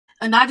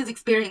Anada's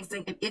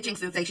experiencing an itching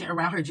sensation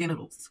around her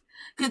genitals.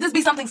 Could this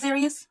be something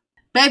serious?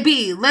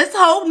 Baby, let's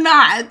hope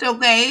not,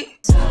 okay?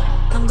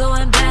 I'm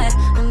going back,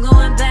 I'm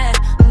going back,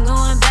 I'm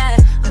going back,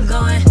 I'm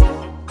going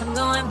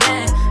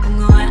back, I'm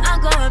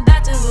going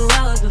back to who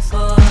I was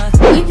before.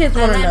 We just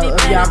want to know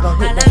if y'all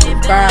gonna hit the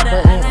subscribe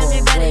button or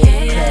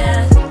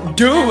wait.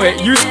 Do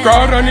it. You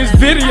scrolled on this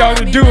video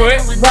to do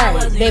it.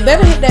 Right. They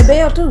better hit that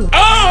bell too.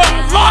 Oh,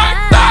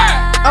 like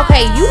that.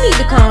 Okay, you need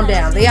to calm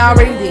down. They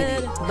already did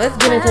it. Let's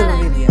get into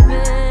the video.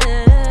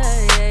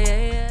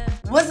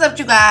 What's up,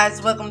 you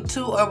guys? Welcome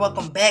to or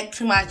welcome back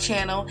to my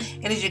channel.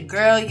 It is your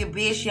girl, your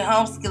bitch, your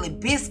home skillet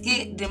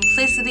biscuit,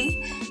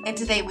 Dimplicity. And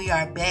today we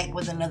are back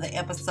with another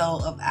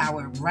episode of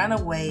our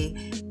Runaway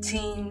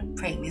Teen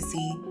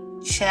Pregnancy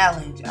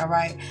Challenge.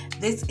 Alright,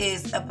 this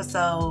is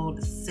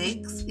episode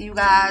 6, you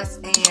guys.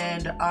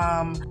 And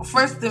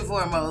first and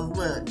foremost,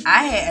 look,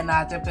 I had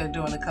Anad up here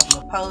doing a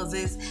couple of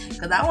poses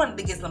because I wanted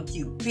to get some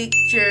cute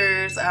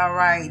pictures.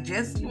 Alright,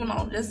 just, you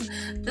know, just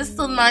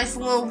a nice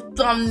little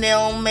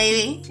thumbnail,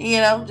 maybe, you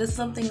know, just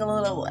something a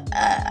little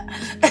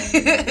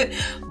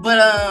but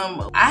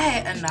I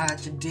had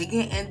Anad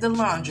digging in the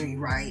laundry,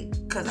 right?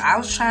 Because I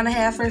was trying to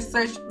have her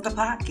search the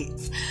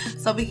pockets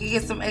so we could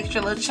get some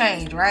extra little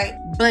change, right?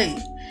 But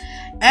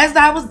as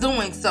I was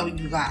doing so,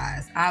 you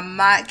guys, I'm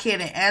not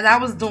kidding, as I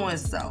was doing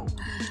so,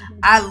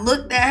 I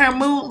looked at her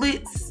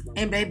moodlets,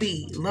 and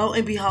baby, lo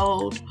and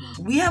behold,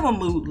 we have a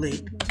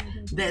moodlet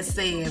that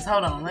says,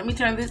 hold on, let me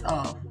turn this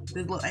off,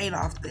 this little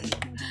 8-off thing.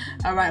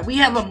 Alright, we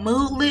have a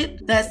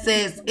moodlet that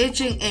says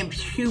itching in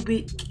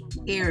pubic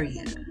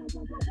area.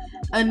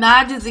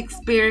 Anad is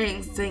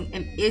experiencing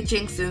an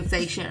itching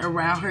sensation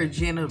around her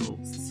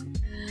genitals.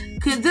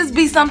 Could this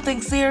be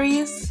something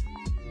serious?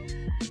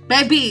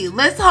 Baby,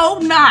 let's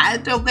hope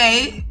not,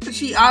 okay?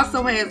 She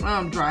also has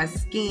dry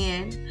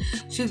skin.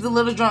 She's a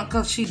little drunk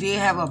because she did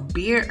have a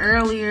beer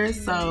earlier,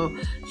 so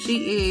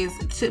she is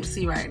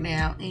tipsy right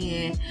now.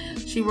 And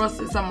she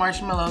roasted some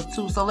marshmallows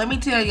too. So let me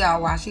tell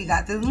y'all why she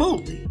got this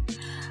movie.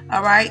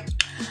 Alright,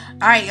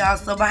 y'all.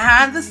 So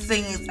behind the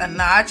scenes,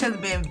 Anad has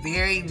been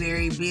very,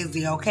 very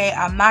busy, okay?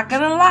 I'm not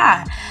gonna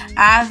lie.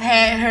 I've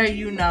had her,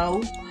 you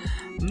know,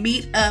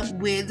 meet up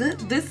with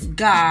this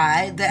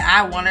guy that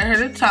I wanted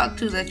her to talk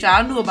to that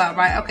y'all knew about,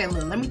 right? Okay,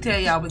 look, let me tell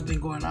y'all what's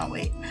been going on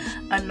with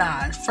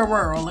Anad. For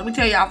real. Let me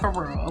tell y'all for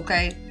real,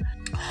 okay?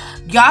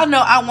 Y'all know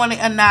I wanted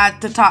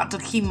Anad to talk to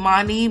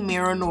Kimani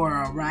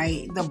Miranora,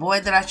 right? The boy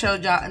that I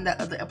showed y'all in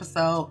the other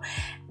episode.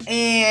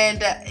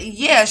 And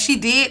yeah, she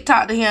did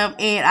talk to him,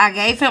 and I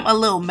gave him a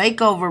little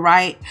makeover,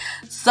 right?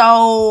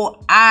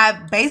 So I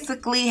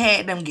basically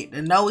had them get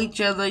to know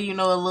each other, you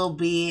know, a little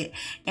bit.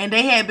 And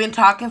they had been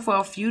talking for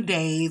a few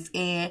days,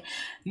 and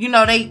you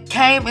know, they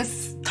came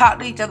and talked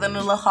to each other in the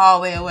little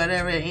hallway or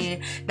whatever,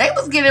 and they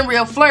was getting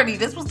real flirty.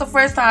 This was the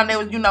first time they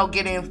was, you know,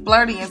 getting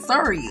flirty and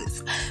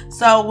serious.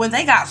 So when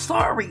they got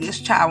serious,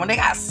 child,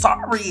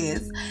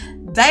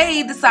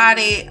 they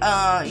decided,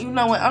 you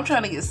know what, I'm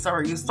trying to get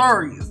serious.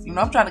 You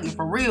know, I'm trying to get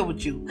for real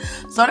with you.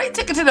 So they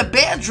took it to the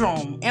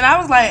bedroom. And I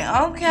was like,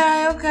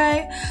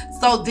 okay.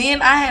 So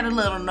then I had a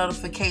little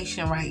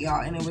notification, right,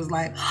 y'all? And it was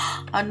like,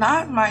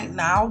 Anad might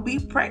now be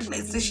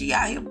pregnant since she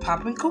out here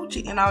popping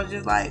coochie. And I was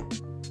just like,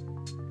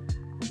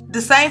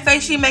 the same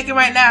face she making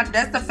right now,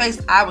 that's the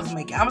face I was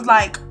making. I was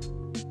like,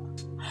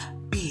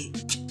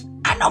 bitch,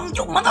 I know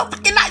you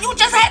motherfucking not, you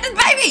just had this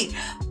baby.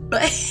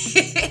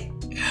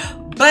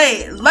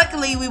 But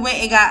luckily we went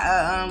and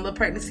got a little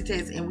pregnancy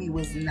test and we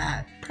was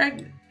not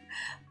pregnant.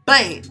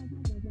 But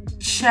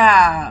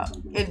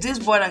child, if this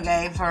boy done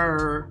gave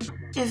her,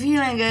 if you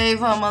done gave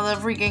her mother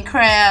freaking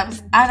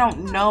CRABS, I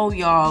don't know,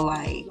 y'all.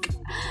 Like,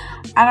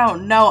 I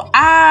don't know.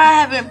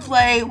 I haven't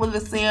played with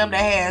a sim that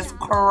has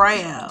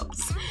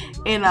CRABS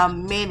in a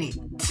minute.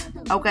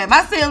 Okay,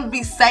 my sims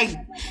be safe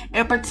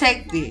and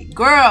protected.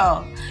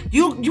 Girl,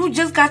 you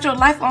just got your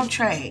life on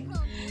track.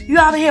 You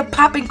out here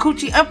popping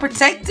coochie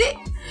unprotected?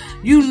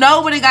 You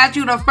know what it got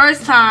you the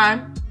first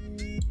time.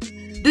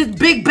 This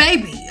big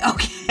baby,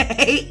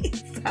 okay?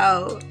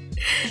 So,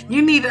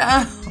 you need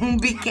to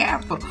be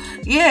careful.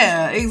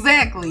 Yeah,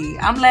 exactly.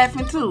 I'm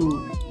laughing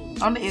too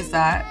on the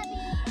inside.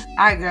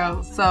 Alright,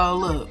 girl. So,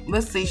 look.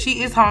 Let's see.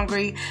 She is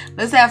hungry.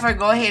 Let's have her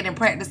go ahead and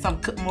practice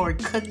some more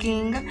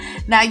cooking.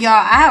 Now, y'all,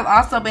 I have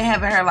also been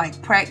having her,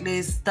 like,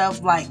 practice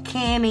stuff like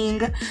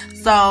canning.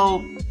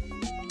 So,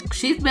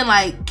 she's been,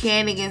 like,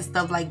 canning and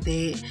stuff like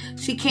that.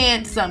 She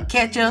canned some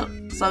ketchup.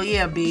 So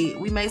yeah,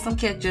 we made some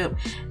ketchup,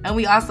 and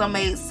we also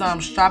made some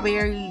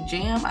strawberry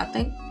jam, I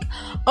think.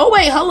 Oh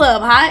wait, hold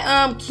up.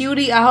 Hi,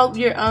 cutie. I hope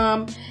you're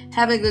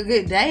having a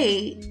good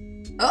day.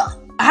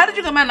 Oh, how did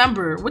you get my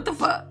number? What the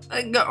fuck?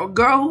 Like,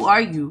 girl, who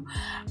are you?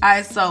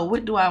 Alright, so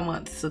what do I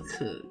want to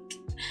cook?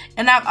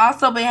 And I've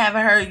also been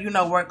having her, you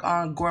know, work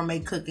on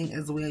gourmet cooking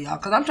as well, y'all,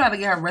 because I'm trying to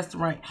get her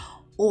restaurant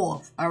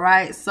off.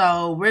 Alright,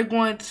 so we're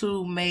going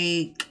to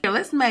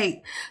let's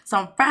make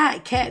some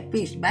fried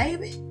catfish,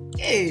 baby.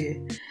 Yeah.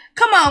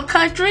 Come on,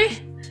 country.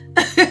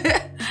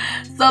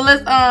 So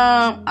let's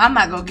I'm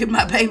not gonna give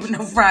my baby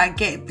no fried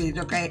catfish,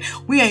 okay?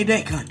 We ain't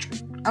that country.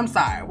 I'm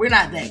sorry. We're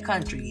not that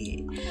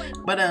country yet.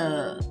 But,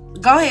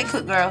 go ahead,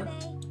 cook, girl.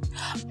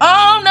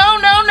 Oh, no.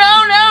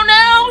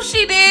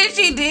 She did,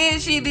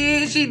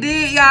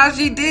 y'all.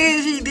 She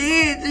did,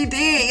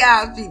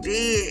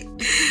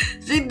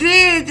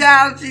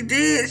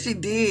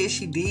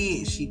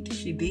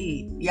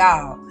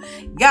 y'all.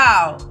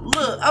 Y'all,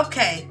 look,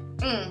 okay.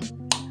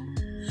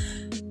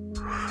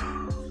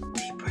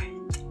 Deep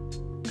breath.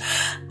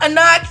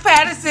 Anaj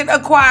Patterson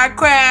acquired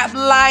crab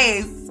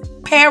lice,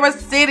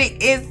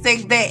 parasitic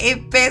insect that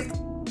infests.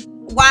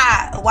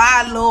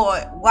 Why,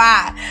 Lord?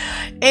 Why?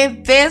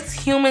 Infests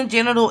human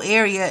genital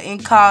area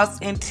and cause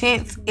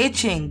intense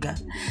itching.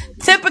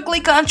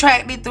 Typically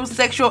contracted through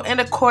sexual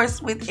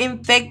intercourse with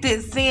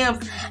infected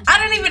Sims.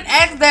 I didn't even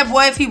ask that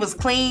boy if he was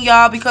clean,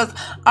 y'all, because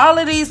all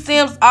of these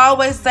Sims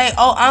always say,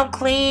 oh, I'm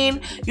clean.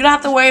 You don't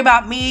have to worry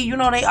about me. You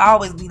know, they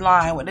always be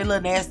lying with their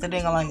little nasty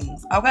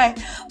ding-a-lings, okay?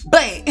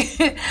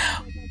 But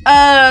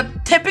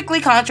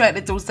typically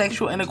contracted through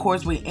sexual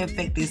intercourse with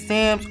infected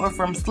Sims or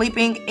from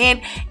sleeping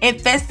in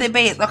infested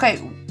beds.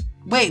 Okay,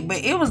 wait, but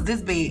it was this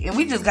bed and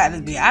we just got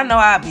this bed. I know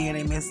our bed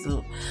ain't messed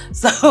up.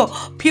 So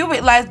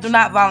pubic lice do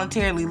not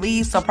voluntarily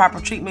leave, so proper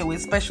treatment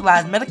with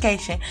specialized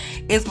medication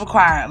is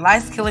required.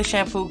 Lice killer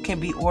shampoo can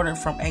be ordered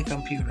from a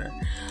computer.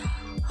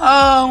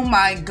 Oh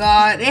my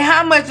God. And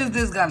how much is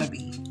this gonna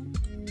be?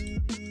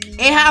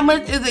 And how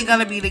much is it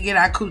gonna be to get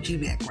our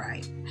coochie back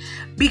right?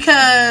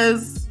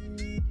 Because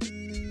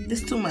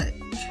it's too much.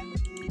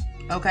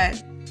 Okay?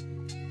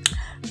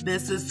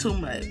 This is too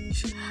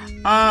much.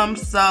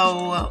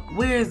 So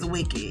where's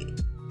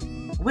Wicked?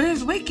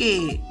 Where's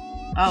Wicked?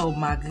 Oh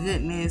my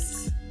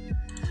goodness.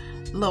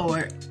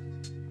 Lord.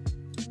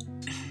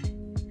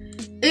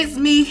 It's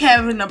me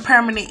having a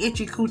permanent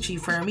itchy coochie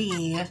for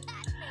me.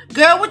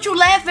 Girl, what you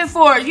laughing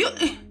for? You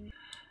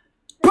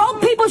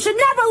Broke people should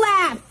never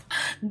laugh.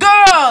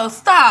 Girl,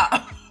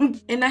 stop.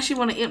 And now she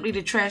want to empty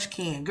the trash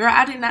can. Girl,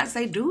 I did not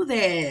say do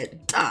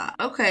that.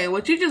 Okay,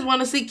 what you just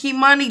want to see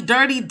Kimani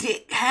dirty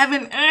dick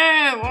having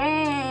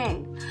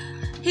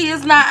He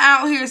is not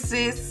out here,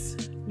 sis.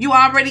 You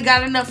already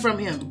got enough from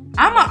him.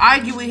 I'ma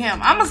argue with him.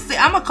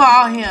 I'ma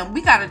call him.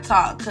 We gotta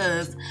talk,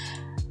 cause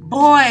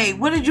boy,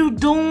 what are you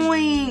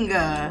doing?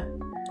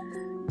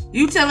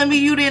 You telling me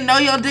you didn't know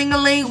your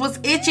ding-a-ling was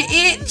itchy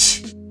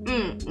itch?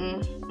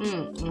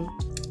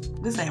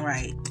 This ain't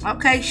right.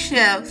 Okay,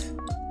 chef.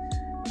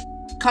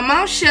 Come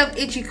on, Chef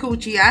Itchy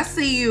Coochie. I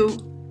see you.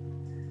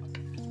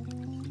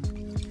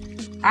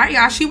 All right,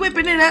 y'all. She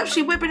whipping it up.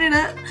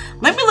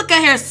 Let me look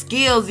at her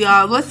skills,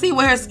 y'all. Let's see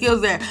what her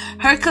skills are.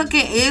 Her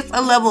cooking is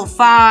a level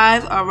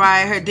 5. All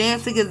right. Her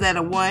dancing is at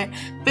a 1.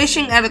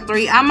 Fishing at a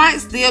 3. I might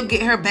still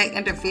get her back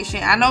into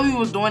fishing. I know we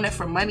was doing it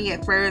for money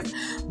at first.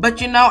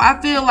 But, you know,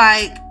 I feel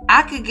like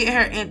I could get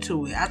her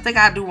into it. I think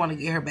I do want to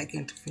get her back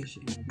into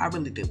fishing. I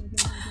really do.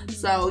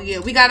 So, yeah.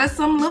 We got us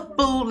some little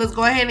food. Let's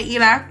go ahead and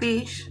eat our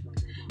fish.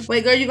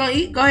 Wait, girl, you gonna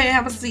eat? Go ahead,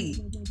 have a seat.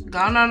 Go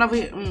on over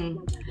here.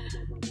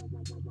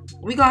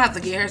 We gonna have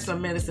to get her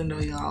some medicine though,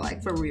 y'all.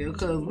 Like, for real.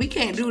 Because we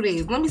can't do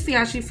this. Let me see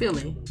how she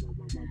feeling.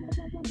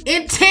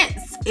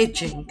 Intense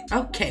itching.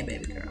 Okay,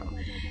 baby girl.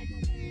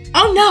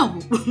 Oh, no.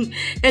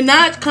 And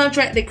now it's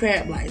contracted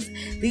crab lice.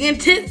 The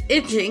intense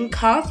itching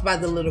caused by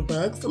the little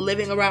bugs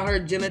living around her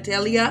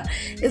genitalia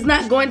is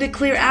not going to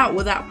clear out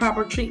without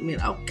proper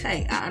treatment.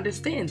 Okay, I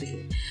understand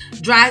it.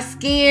 Dry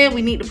skin,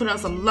 we need to put on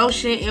some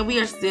lotion, and we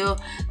are still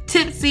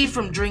tipsy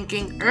from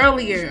drinking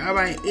earlier. All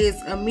right,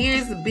 it's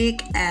Amir's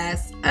big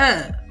ass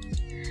up.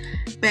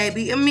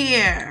 Baby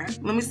Amir,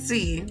 let me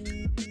see.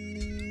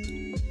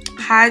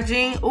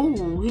 Hygiene.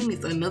 Ooh, he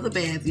needs another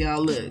bath,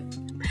 y'all. Look.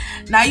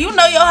 Now, you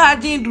know your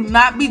hygiene do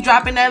not be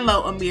dropping that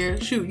low, Amir.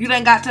 Shoot, you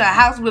done got to a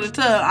house with a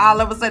tub. All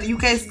of a sudden, you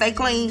can't stay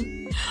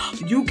clean.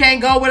 You can't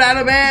go without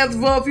a bath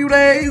for a few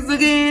days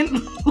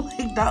again.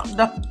 Like,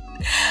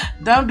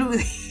 don't do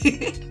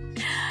that.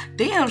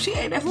 Damn, she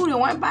ate that food in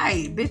one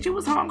bite. Bitch, you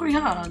was hungry,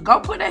 huh? Go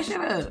put that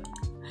shit up.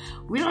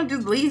 We don't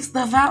just leave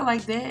stuff out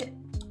like that.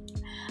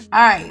 All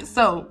right,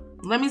 so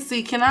let me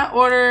see. Can I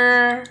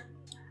order?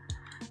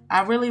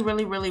 I really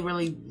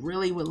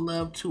would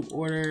love to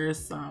order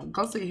some.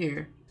 Go see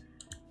here.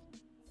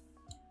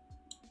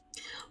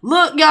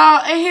 Look,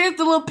 y'all, and here's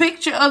the little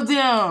picture of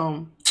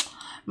them.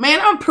 Man,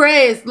 I'm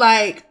pressed.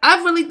 Like,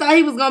 I really thought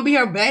he was gonna be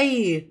her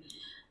babe.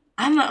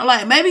 I know,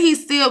 like, maybe he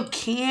still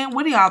can.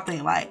 What do y'all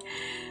think? Like,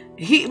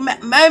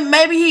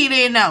 maybe he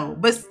didn't know,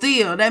 but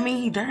still, that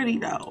means he dirty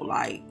though.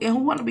 Like, and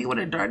who want to be with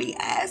a dirty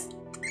ass?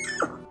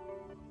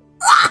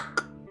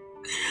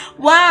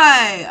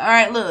 Why? All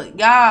right, look,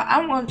 y'all.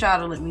 I want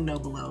y'all to let me know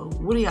below.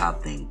 What do y'all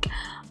think?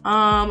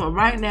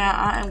 Right now,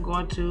 I am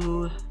going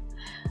to.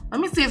 Let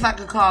me see if I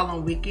can call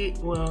on Wicked.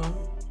 Well,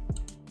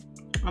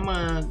 I'm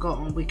gonna go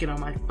on Wicked on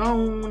my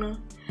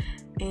phone.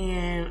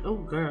 And oh,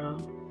 girl,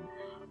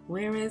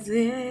 where is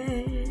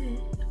it?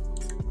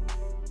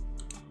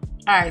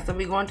 All right, so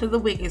we going to the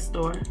Wicked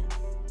store.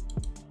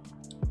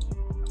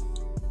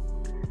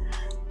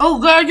 Oh,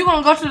 girl, you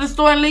gonna go to the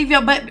store and leave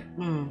your baby?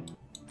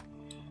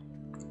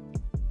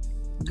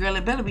 Girl,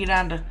 it better be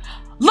down to.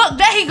 Look,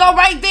 there he go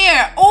right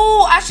there.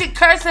 Oh, I should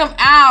curse him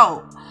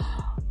out.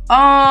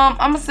 I'm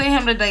gonna send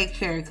him to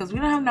daycare because we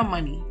don't have no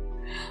money.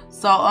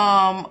 So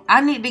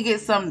I need to get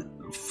some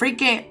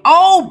freaking.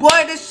 Oh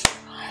boy,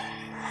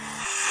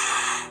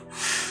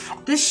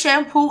 this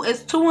shampoo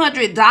is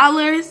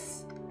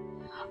 $200.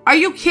 Are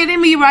you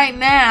kidding me right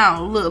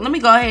now? Look, let me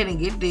go ahead and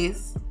get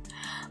this.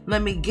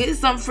 Let me get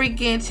some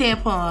freaking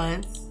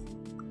tampons.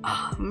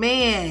 Oh,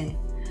 man,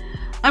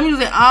 I'm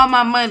using all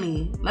my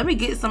money. Let me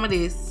get some of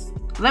this.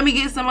 Let me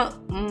get some of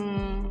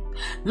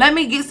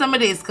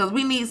this because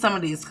we need some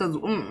of this. Because,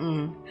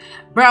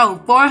 bro,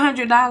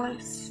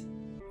 $400.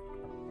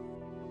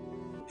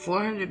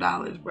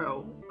 $400,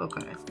 bro.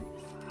 Okay.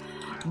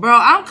 Bro,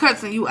 I'm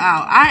cussing you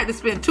out. I had to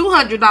spend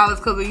 $200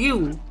 because of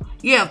you.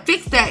 Yeah,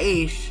 fix that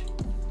ish.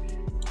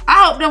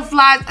 I hope them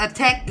flies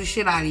attack the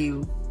shit out of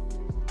you.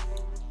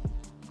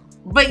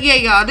 But yeah,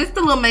 y'all, this is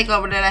the little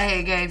makeover that I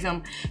had gave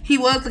him. He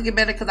was looking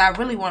better because I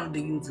really wanted to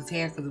use his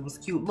hair because it was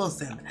cute.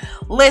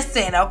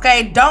 Listen,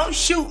 okay? Don't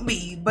shoot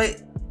me,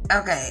 but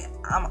okay.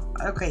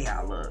 Okay,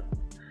 y'all, look.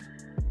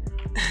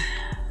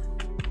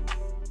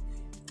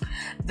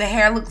 The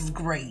hair looks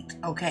great,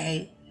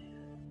 okay?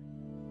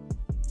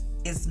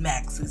 It's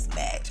Max's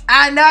match.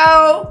 I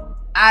know.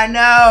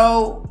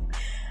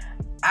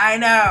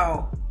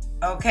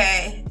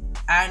 Okay?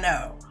 I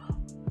know.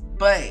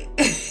 But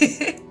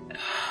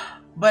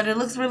but it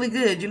looks really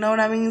good, you know what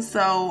I mean?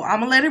 So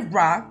I'm gonna let it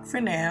rock for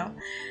now.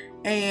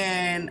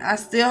 And I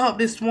still hope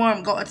this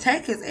swarm go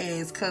attack his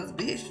ass, cause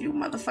bitch, you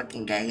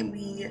motherfucking gave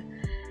me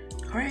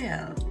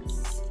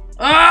crabs.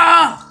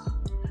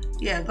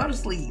 Yeah, go to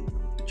sleep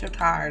with your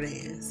tired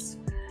ass.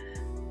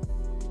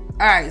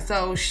 Alright,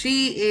 so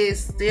she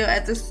is still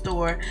at the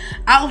store.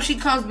 I hope she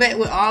comes back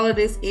with all of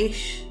this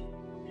ish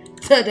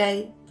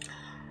today.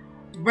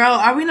 Bro,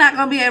 are we not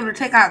going to be able to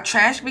take out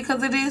trash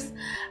because of this?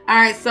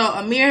 Alright, so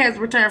Amir has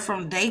returned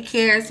from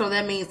daycare. So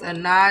that means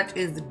Anaj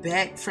is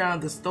back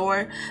from the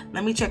store.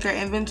 Let me check her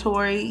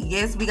inventory.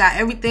 Yes, we got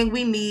everything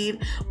we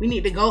need. We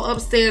need to go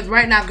upstairs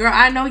right now. Girl,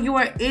 I know you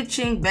are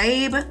itching,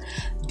 babe.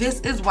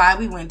 This is why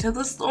we went to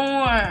the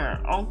store.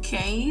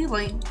 Okay?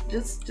 Like,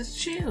 just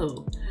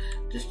chill.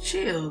 Just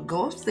chill.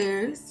 Go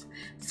upstairs.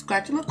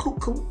 Scratch your little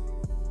cuckoo.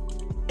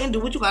 And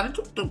do what you got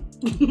to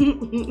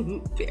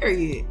do.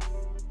 Period.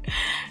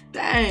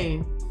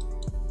 Dang.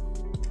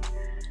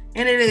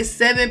 And it is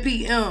 7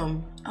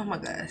 p.m. Oh my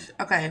gosh.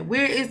 Okay,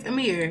 where is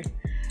Amir?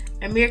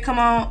 Amir, come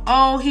on.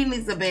 Oh, he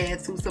needs a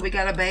bath too, so we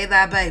gotta bathe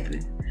our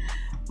baby.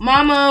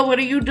 Mama, what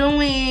are you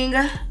doing?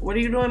 What are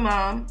you doing,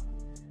 Mom?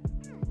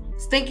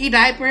 Stinky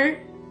diaper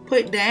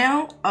put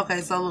down.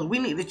 Okay, so look, we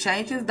need to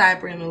change his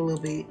diaper in a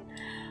little bit.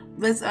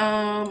 Let's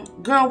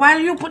girl, why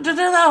do you put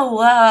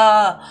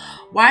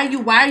why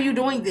are you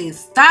doing this?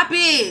 Stop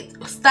it.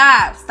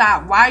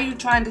 Stop. Why are you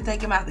trying to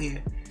take him out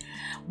there?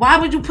 Why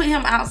would you put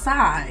him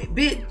outside,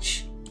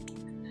 bitch?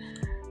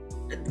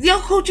 Your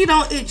coochie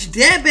don't itch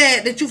that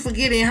bad that you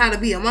forgetting how to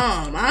be a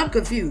mom. I'm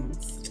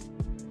confused.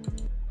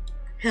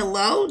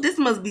 Hello? This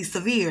must be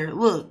severe.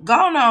 Look, go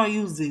on,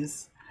 use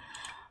this.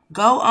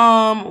 Go,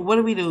 what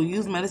do we do?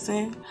 Use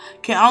medicine?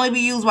 Can only be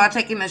used while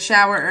taking a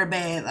shower or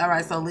bath.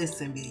 Alright, so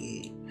listen,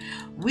 big.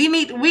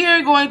 We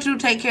are going to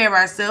take care of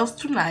ourselves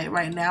tonight,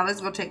 right now. Let's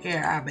go take care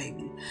of our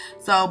baby.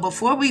 So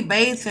before we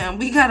bathe him,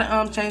 we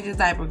gotta change his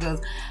diaper because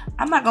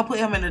I'm not gonna put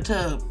him in the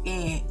tub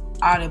and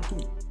all that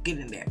poop get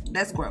in there.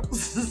 That's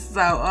gross.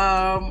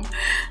 So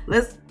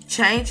let's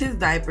change his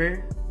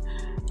diaper.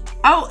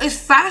 Oh, is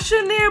Sasha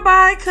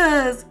nearby?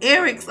 Cause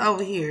Eric's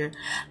over here.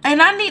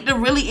 And I need to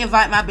really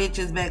invite my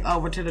bitches back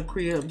over to the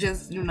crib.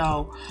 Just, you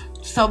know,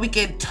 so we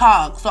can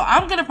talk. So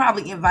I'm gonna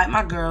probably invite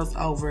my girls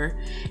over.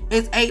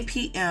 It's 8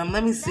 p.m.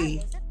 Let me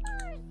see.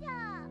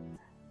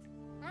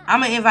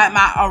 I'm gonna invite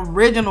my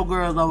original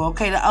girls over,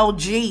 okay? The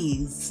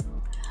OGs.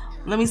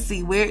 Let me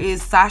see. Where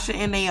is Sasha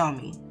and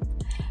Naomi?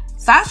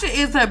 Sasha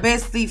is her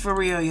bestie for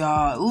real,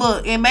 y'all.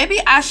 Look, and maybe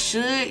I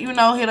should, you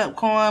know, hit up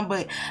Corn,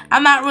 but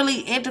I'm not really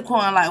into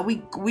Corn. Like,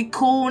 we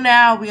cool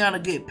now. We on a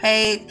good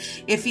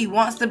page. If he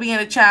wants to be in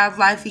a child's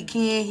life, he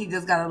can. He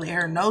just gotta let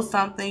her know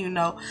something, you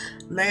know.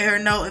 Let her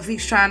know if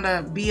he's trying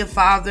to be a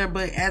father.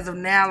 But as of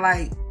now,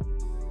 like,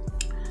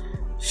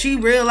 she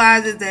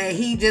realizes that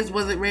he just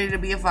wasn't ready to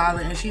be a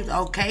father, and she's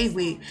okay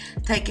with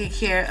taking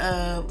care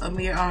of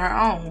Amir on her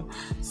own.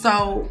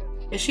 So,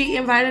 is she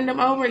inviting them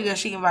over? Yeah,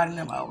 she inviting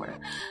them over.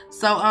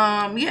 So,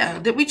 yeah.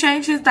 Did we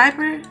change his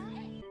diaper?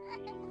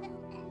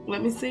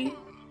 Let me see.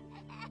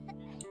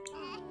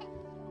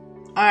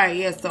 Alright,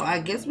 yeah, so I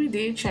guess we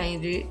did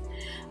change it.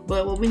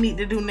 But what we need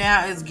to do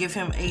now is give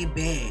him a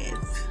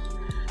bath.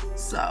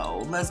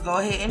 So, let's go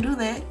ahead and do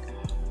that.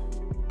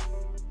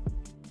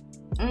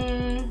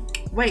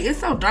 Wait, it's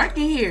so dark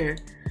in here.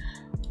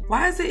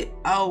 Why is it?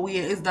 Oh,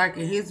 yeah, it's dark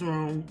in his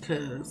room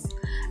because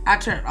I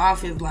turned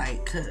off his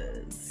light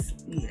because,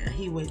 yeah,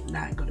 he was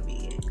not going to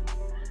be in.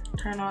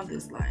 Turn on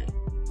this light.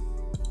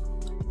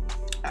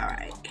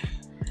 Alright.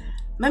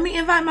 Let me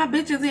invite my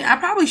bitches in. I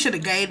probably should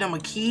have gave them a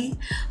key.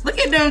 Look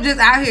at them just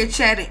out here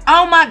chatting.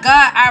 Oh my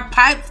God, our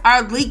pipes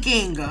are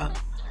leaking.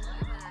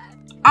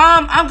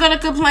 I'm gonna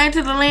complain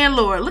to the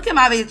landlord. Look at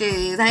my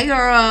bitches. Hey,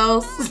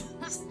 girls.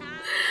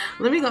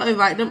 Let me go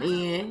invite them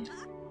in.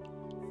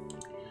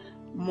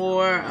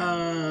 More,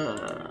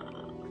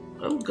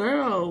 oh,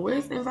 girl.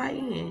 Where's the invite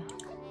in?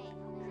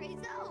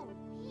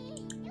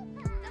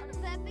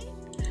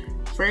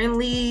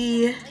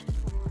 Friendly.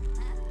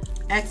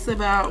 Ask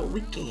about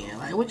weekend.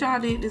 Like, what y'all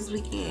did this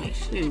weekend?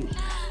 Shoot.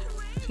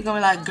 She gonna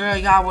be like, girl,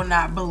 y'all will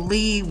not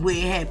believe what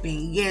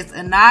happened. Yes,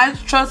 and I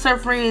trust her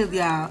friends,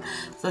 y'all.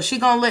 So she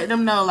gonna let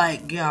them know,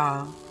 like,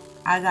 y'all,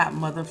 I got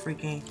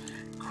motherfucking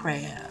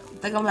crabs.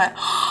 They gonna be like,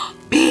 oh,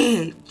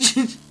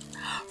 bitch.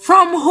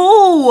 From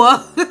who?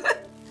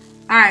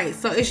 Alright,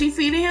 so is she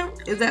feeding him?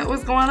 Is that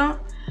what's going on?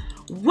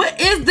 What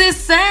is this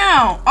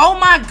sound? Oh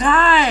my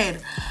god.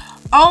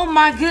 Oh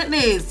my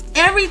goodness.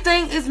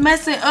 Everything is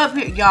messing up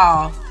here,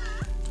 y'all.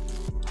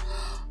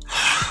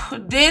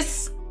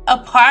 This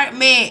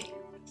apartment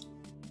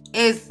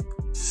is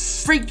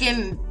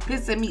freaking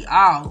pissing me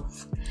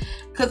off.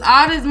 Cause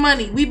all this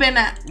money, we been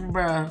at,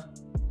 bruh.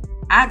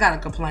 I gotta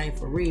complain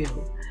for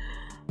real.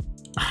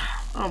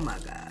 Oh my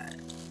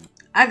god.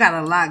 I got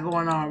a lot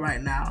going on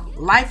right now.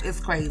 Life is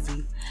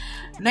crazy.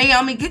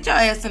 Naomi, get your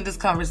ass in this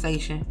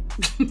conversation.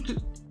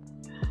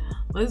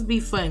 Let's be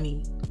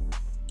funny.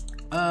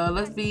 I'm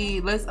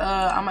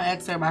gonna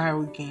ask her about her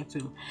weekend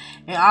too.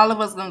 And all of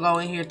us gonna go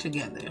in here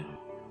together.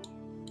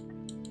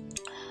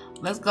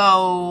 Let's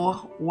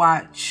go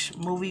watch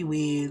movie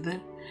with.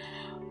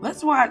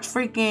 Let's watch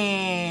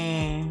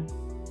freaking.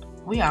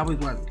 We always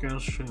watch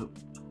Girls Trip.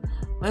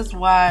 Let's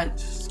watch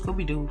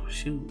Scooby-Doo.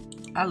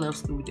 Shoot. I love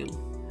Scooby-Doo.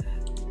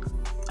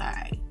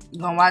 Alright.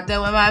 Gonna watch that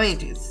with my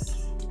bitches.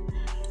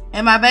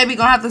 And my baby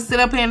gonna have to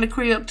sit up here in the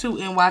crib too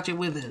and watch it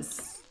with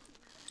us.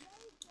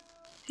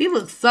 He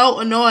looks so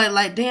annoyed.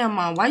 Like, damn,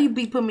 mom, why you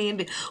be putting me in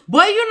there?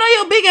 Boy, you know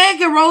your big ass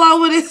can roll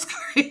over this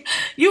screen.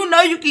 You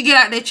know you can get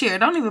out that chair.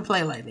 Don't even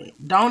play like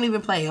that. Don't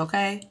even play,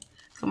 okay?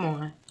 Come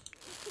on.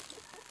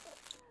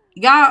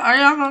 Are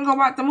y'all gonna go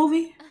watch the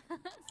movie?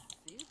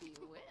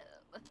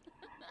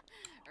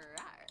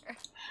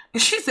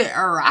 She said,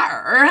 "Arr,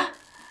 arr."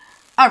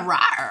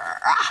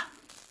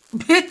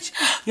 Bitch,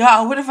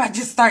 y'all, what if I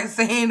just start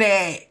saying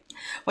that?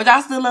 Would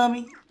y'all still love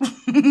me?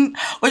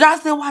 Would y'all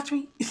still watch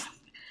me?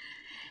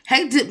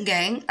 Hey, Dip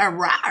Gang.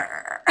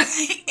 Arr.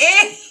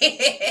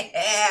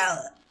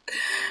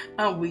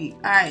 I'm weak.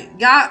 Alright,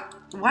 y'all.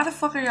 Why the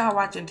fuck are y'all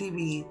watching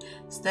TV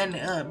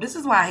standing up? This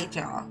is why I hate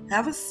y'all.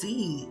 Have a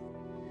seat.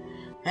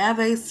 Have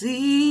a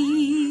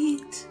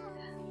seat.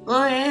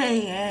 Oh,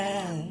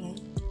 yeah.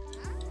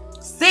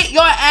 Sit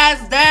your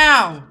ass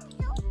down.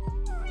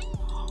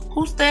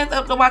 Who stands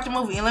up to watch a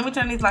movie? And let me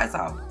turn these lights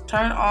off.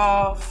 Turn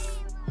off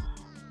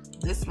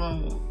this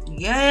room.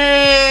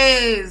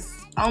 Yes.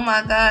 Oh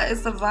my god,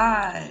 it's a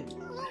vibe.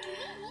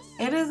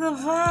 It is a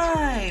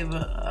vibe.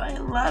 I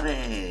love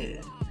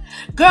it.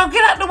 Girl,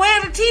 get out the way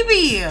of the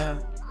TV.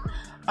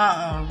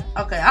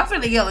 Okay, I'm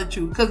finna yell at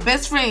you. Cause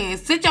best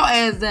friends, sit your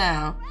ass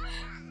down.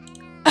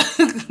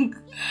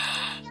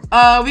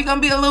 We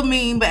gonna be a little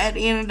mean, but at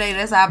the end of the day,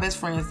 that's our best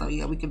friend. So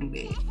yeah, we can do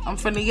that. I'm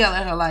finna yell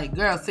at her like,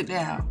 girl, sit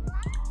down.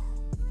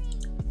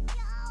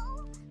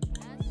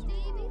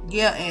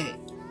 Yell at.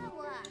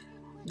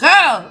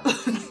 Girl,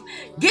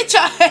 get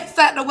your ass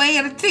out the way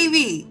of the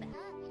TV.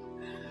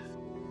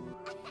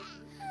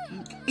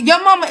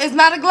 Your mama is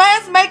not a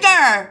glass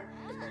maker.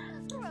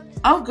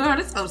 Oh, girl,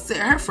 this upset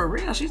her for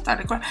real. She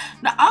started crying.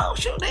 No, oh,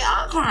 shoot, they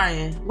all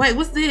crying. Wait,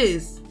 what's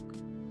this?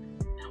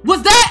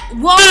 Was that?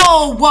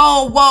 Whoa,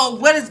 whoa, whoa.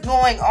 What is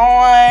going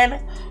on?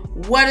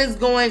 What is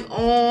going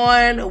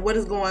on? What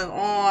is going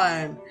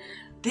on?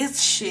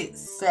 This shit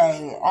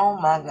say, oh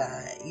my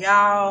God.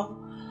 Y'all,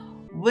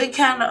 what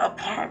kind of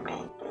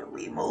apartment did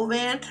we move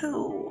into?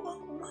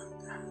 Oh my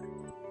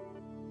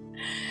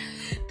God.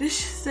 This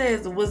shit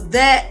says, was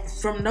that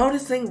from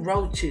noticing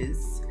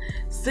roaches?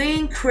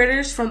 Seeing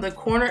critters from the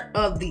corner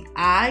of the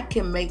eye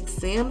can make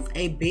Sims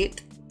a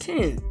bit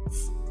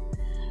tense.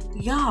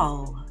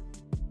 Y'all,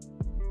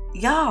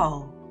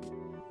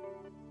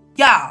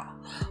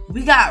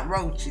 we got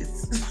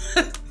roaches.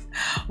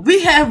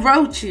 We have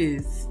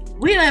roaches.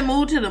 We done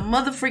moved to the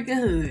motherfucking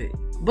hood.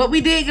 But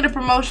we did get a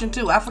promotion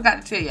too. I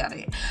forgot to tell y'all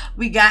that.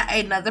 We got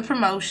another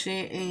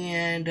promotion,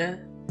 and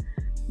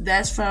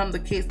that's from the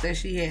kiss that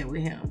she had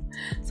with him.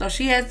 So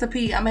she has to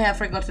pee. I'm gonna have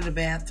her go to the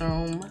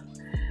bathroom.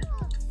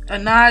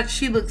 Anad,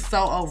 she looks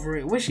so over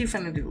it. What's she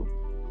finna do?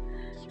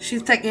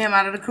 She's taking him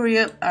out of the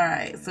crib.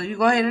 Alright, so you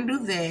go ahead and do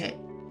that.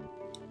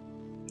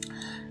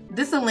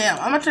 This is a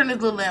lamp. I'm gonna turn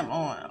this little lamp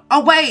on.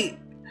 Oh, wait.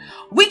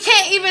 We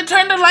can't even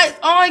turn the lights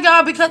on,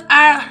 y'all, because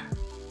our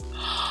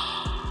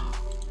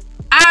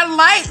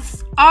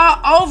lights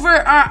are over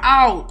or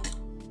out.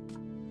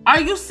 Are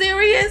you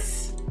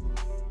serious?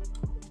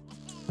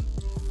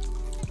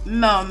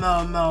 No.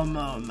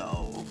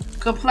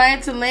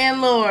 Complain to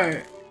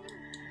landlord.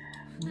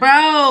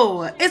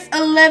 Bro, it's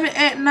 11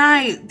 at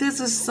night. This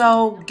is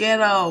so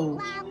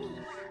ghetto.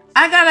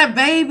 I got a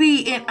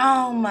baby and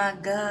oh my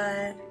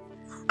God.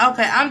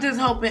 Okay, I'm just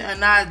hoping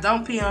Anad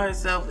don't pee on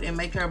herself and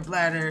make her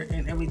bladder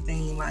and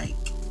everything like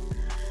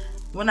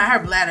Well, not her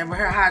bladder, but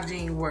her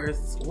hygiene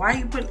worse. Why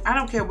you put? I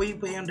don't care where you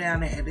put him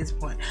down at this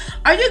point.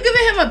 Are you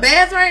giving him a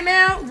bath right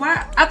now?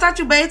 Why? I thought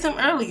you bathed him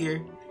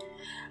earlier.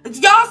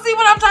 Y'all see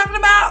what I'm talking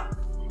about?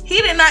 He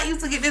did not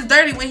used to get this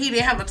dirty when he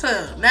didn't have a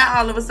tub. Now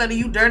all of a sudden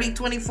you dirty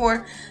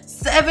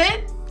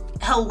 24/7.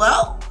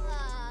 Hello?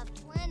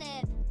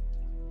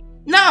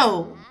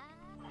 No.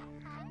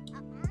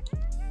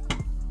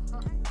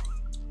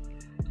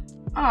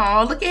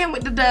 Oh, look at him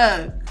with the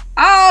duck.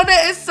 Oh,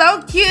 that is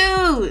so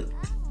cute.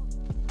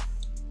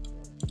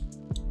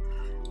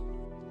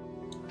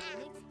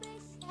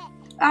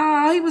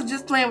 Oh, he was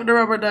just playing with the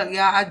rubber duck,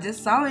 y'all. I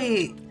just saw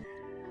it.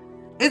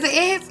 Is it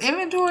in his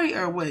inventory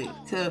or what?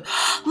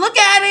 Look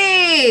at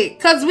it.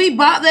 Because we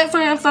bought that for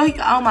him so he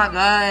could, oh my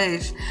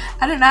gosh.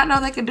 I did not know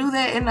they could do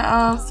that in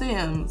the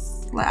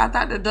Sims. Like, I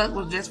thought the duck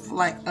was just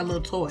like a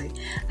little toy.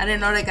 I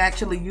didn't know they could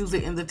actually use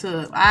it in the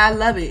tub. I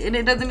love it. And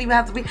it doesn't even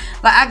have to be,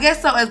 like, I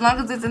guess so as long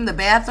as it's in the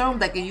bathroom,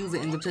 they can use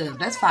it in the tub.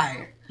 That's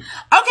fire.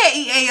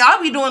 Okay, EA,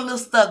 y'all be doing little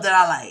stuff that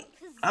I like.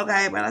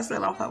 Okay, but I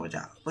still don't fuck with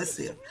y'all. But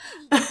still.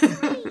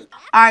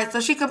 Alright, so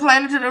she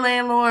complaining to the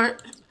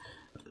landlord.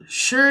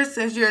 Sure,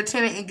 since you're a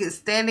tenant and get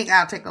standing,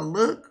 I'll take a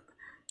look.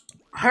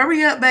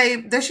 Hurry up,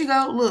 babe. There she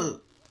go.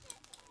 Look.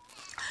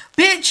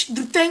 Bitch,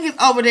 the thing is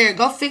over there.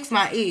 Go fix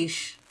my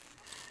ish.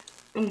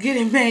 I'm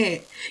getting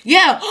mad.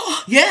 Yeah.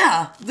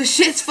 Yeah. The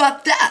shit's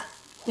fucked up.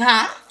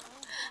 Huh?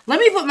 Let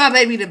me put my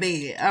baby to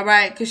bed.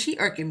 Alright? Because she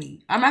irking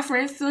me. Are my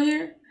friends still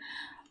here?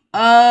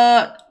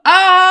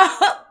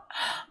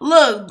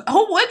 Look.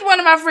 Which one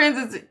of my friends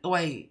is it?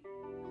 Wait.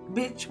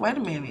 Bitch, wait a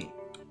minute.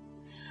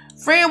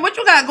 Friend, what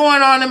you got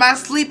going on in my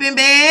sleeping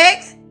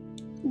bag?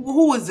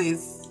 Who is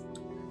this?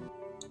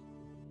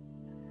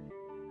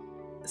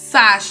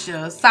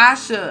 Sasha.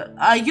 Sasha,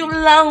 are you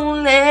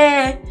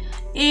lonely?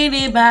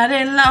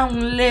 Anybody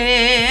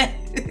lonely?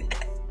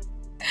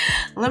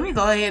 Let me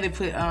go ahead and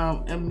put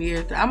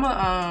Amir.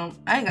 I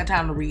ain't got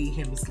time to read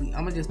him to sleep.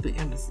 I'm gonna just put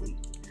him to sleep.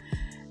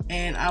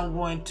 And I'm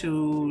going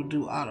to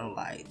do auto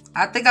lights.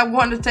 I think I'm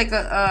going to take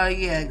a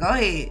yeah, go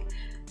ahead.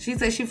 She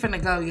said she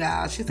finna go,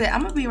 y'all. She said,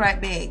 I'm gonna be right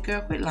back.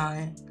 Girl, quit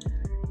lying.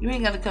 You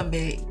ain't gonna come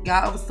back.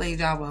 Y'all overstayed,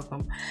 y'all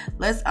welcome.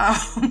 Let's,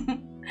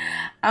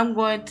 I'm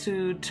going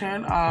to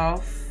turn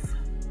off.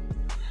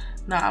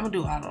 No, I'm gonna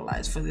do auto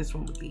lights for this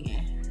room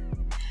again.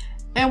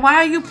 And why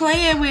are you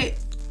playing with?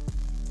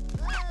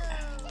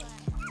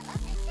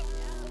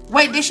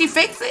 Wait, did she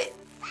fix it?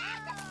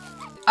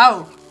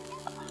 Oh.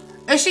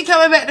 Is she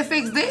coming back to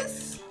fix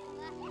this?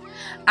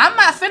 I'm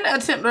not finna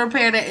attempt to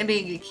repair that and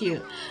then get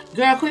killed.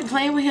 Girl, quit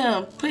playing with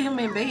him. Put him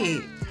in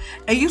bed.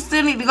 And you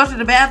still need to go to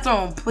the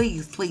bathroom.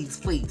 Please, please,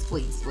 please,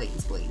 please,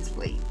 please, please,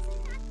 please.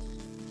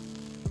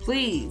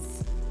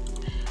 Please.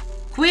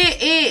 Quit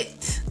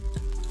it.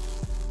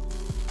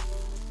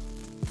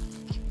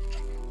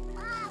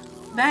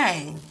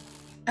 Dang.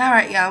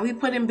 Alright, y'all. We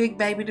put in Big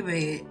Baby to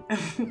bed.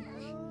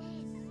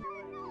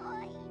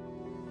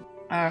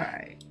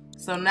 Alright.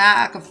 So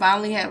now I can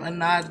finally have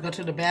Anaj go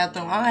to the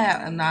bathroom. I'll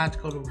have Anaj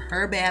go to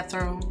her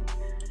bathroom.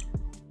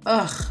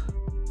 Ugh.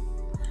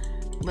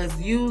 Let's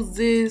use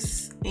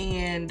this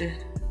and...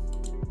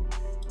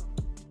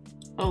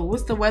 Oh,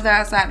 what's the weather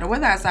outside? The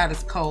weather outside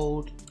is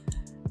cold.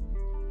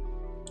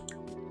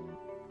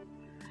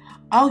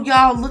 Oh,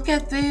 y'all, look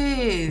at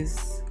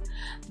this.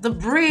 The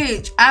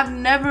bridge. I've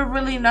never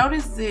really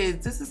noticed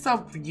this. This is so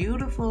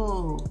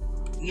beautiful.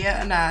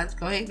 Yeah, Anaj,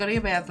 go ahead. Go to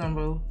your bathroom,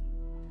 boo.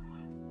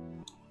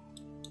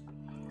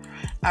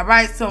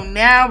 Alright, so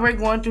now we're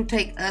going to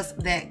take us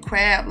that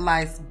crab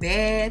lice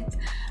bath.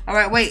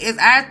 Alright, wait, is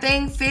our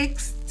thing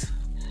fixed?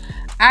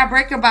 Our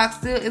breaker box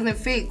still isn't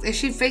fixed. Is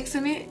she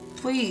fixing it?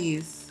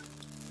 Please.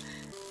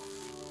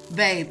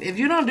 Babe, if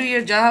you don't do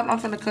your job, I'm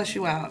finna cuss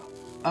you out.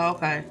 Oh,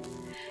 okay.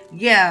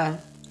 Yeah,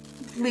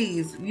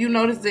 please. You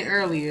noticed it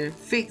earlier.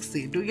 Fix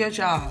it. Do your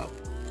job.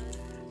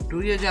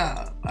 Do your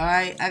job.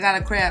 Alright, I got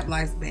a crab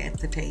lice bath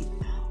to take.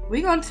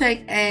 We're going to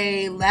take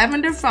a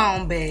lavender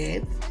foam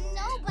bath.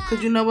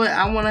 Because you know what?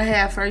 I want to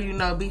have her, you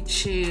know, be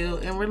chill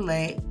and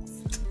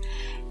relaxed.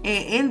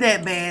 And in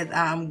that bath,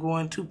 I'm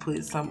going to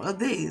put some of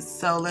this.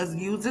 So let's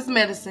use this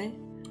medicine.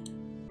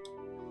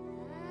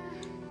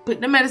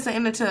 Put the medicine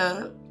in the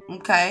tub.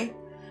 Okay.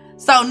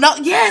 So no,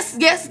 yes,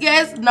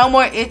 no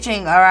more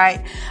itching, all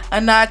right?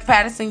 Anaj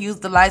Patterson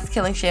used the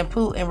lice-killing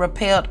shampoo and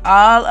repelled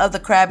all of the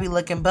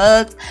crabby-looking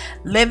bugs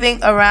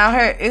living around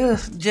her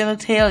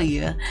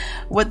genitalia.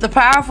 With the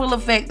powerful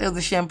effect of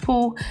the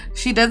shampoo,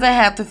 she doesn't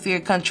have to fear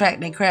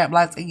contracting crab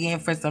lice again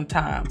for some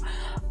time.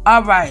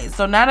 All right,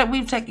 so now that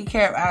we've taken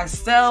care of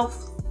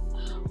ourselves,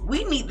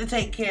 we need to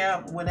take care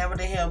of whatever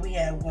the hell we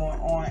have going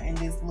on in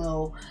this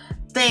little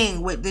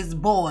thing with this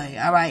boy.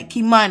 All right,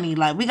 Kimani,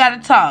 like, we gotta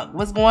talk.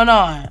 What's going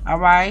on? All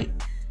right,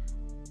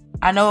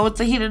 I know it's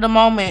the heat of the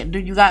moment. Do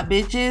you got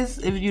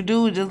bitches? If you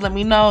do, just let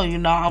me know. You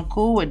know, I'm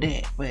cool with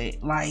that,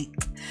 but like,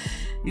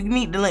 you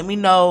need to let me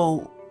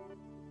know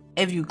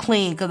if you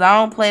clean, because I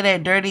don't play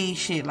that dirty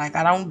shit. Like,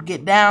 I don't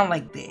get down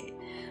like that.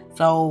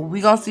 So we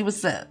gonna see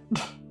what's up.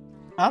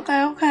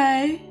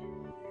 Okay.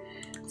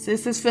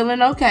 Sis is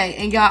feeling okay.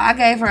 And y'all, I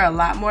gave her a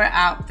lot more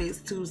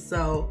outfits too.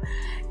 So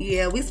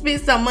yeah, we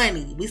spent some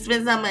money.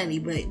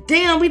 But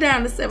damn, we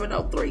down to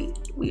 703.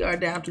 We are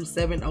down to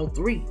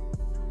 703.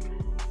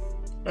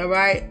 All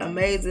right,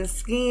 amazing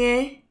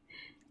skin,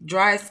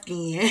 dry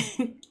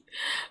skin.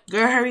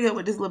 Girl, hurry up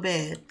with this little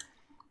bag.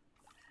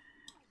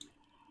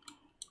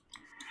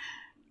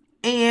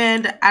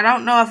 And I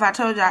don't know if I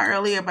told y'all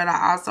earlier, but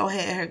I also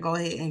had her go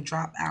ahead and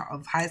drop out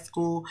of high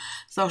school.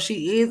 So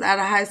she is out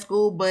of high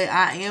school, but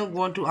I am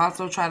going to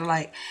also try to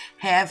like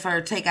have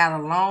her take out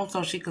a loan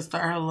so she could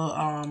start her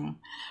little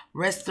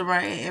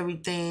restaurant and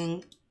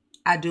everything.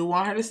 I do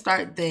want her to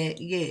start that.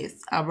 Yes,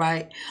 all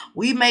right.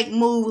 We make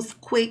moves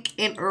quick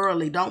and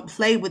early. Don't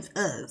play with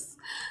us.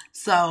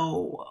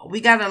 So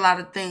we got a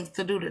lot of things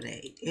to do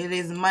today. It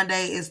is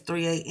Monday. It's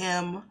 3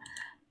 a.m.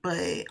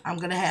 But I'm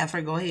going to have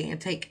her go ahead and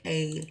take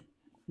a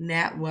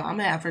nap. Well, I'm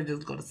going to have her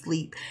just go to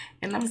sleep.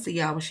 And I'm going to see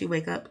y'all when she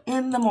wake up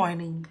in the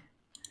morning.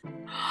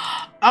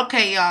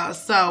 Okay, y'all.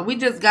 So we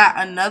just got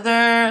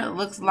another,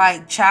 looks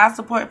like, child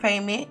support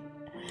payment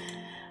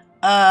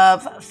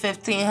of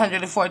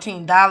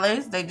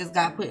 $1,514. They just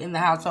got put in the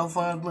household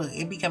funds. Look,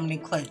 it be coming in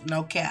clutch,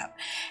 no cap.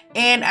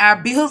 And our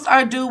bills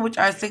are due, which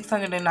are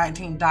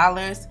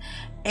 $619.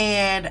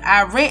 And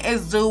our rent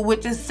is due,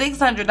 which is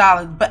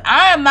 $600. But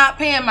I am not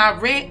paying my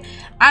rent.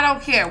 I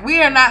don't care.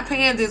 We are not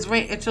paying this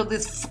rent until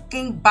this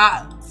fucking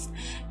box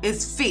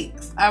is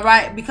fixed.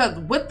 Alright? Because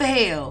what the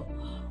hell?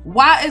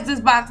 Why is this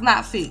box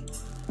not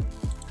fixed?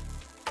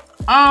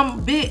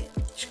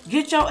 Bitch,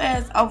 get your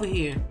ass over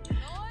here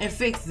and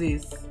fix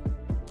this.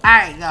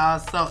 Alright, y'all.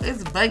 So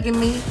it's bugging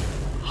me.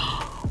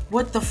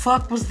 What the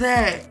fuck was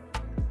that?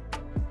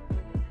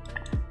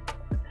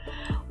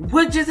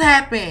 What just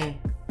happened?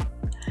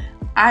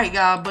 Alright,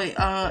 y'all, but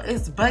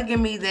it's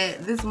bugging me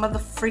that this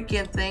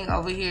motherfucking thing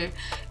over here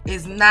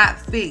is not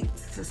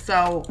fixed.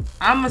 So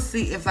I'm gonna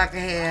see if I can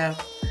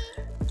have.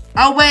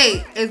 Oh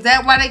wait, is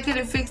that why they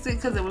couldn't fix it?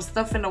 Because it was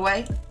stuff in the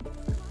way?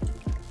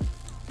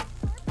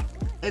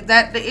 Is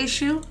that the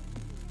issue?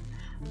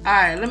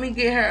 Alright, let me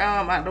get her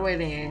out the way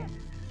then.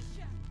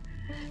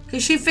 Can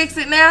she fix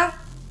it now?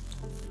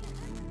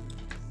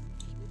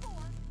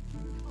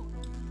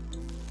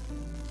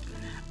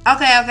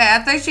 Okay,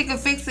 I think she can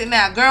fix it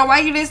now. Girl,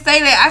 why you didn't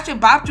say that? I should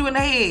bop you in the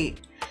head.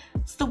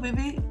 Stupid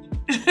bitch.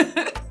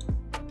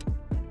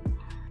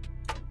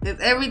 Is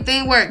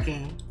everything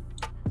working?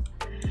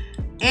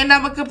 And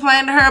I'm gonna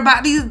complain to her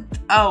about these.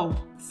 Oh,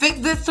 fix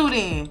this too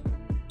then.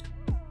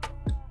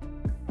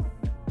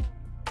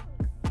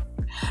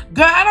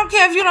 Girl, I don't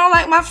care if you don't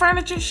like my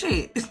furniture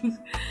shit.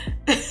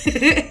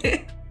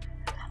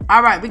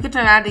 Alright, we can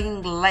turn our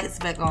ding lights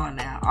back on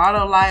now.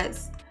 Auto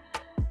lights.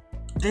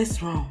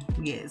 This room.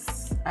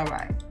 Yes.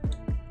 Alright.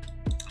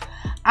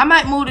 I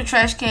might move the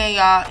trash can,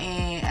 y'all,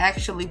 and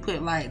actually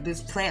put like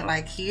this plant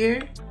like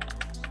here.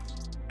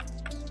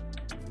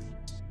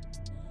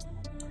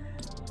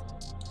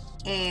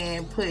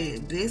 And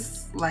put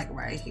this like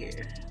right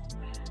here.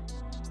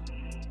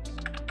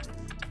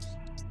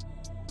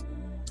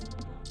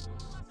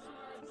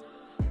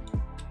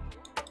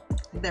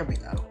 There we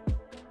go.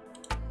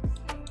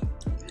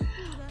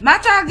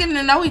 Not y'all getting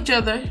to know each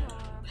other.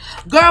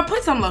 Girl,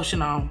 put some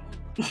lotion on.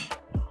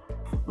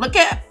 Look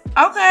at.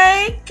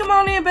 Okay. Come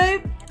on in,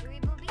 babe.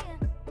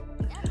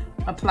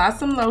 Apply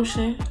some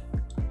lotion.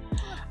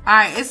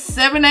 Alright, it's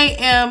 7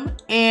 a.m.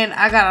 and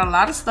I got a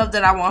lot of stuff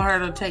that I want her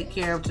to take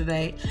care of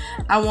today.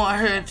 I want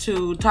her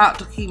to talk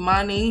to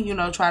Kimani, you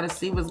know, try to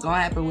see what's going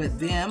to happen with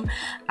them.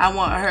 I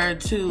want her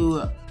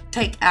to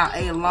take out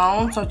a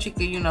loan so she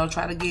can, you know,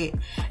 try to get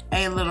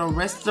a little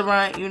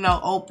restaurant, you know,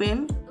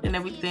 open and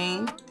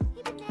everything.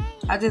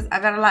 I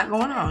got a lot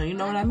going on, you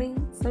know what I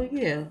mean? So,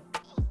 yeah.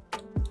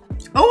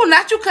 Oh,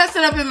 not you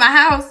cussing up in my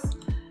house.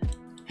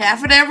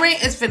 Half of that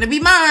rent is finna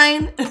be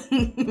mine.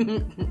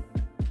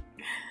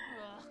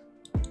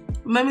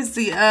 Let me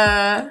see.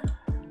 Alright,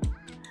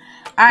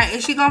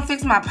 is she gonna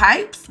fix my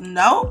pipes?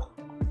 No.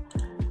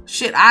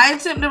 Should I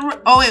attempt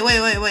to... Oh, wait.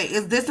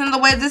 Is this in the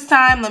way this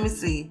time? Let me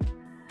see.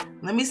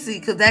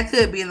 Because that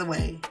could be in the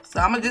way. So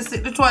I'm gonna just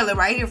sit the toilet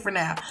right here for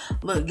now.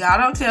 Look, y'all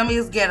don't tell me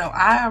it's ghetto.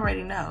 I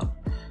already know.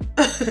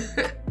 I'm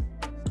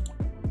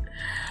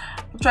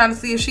trying to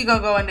see if she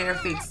gonna go in there and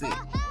fix it.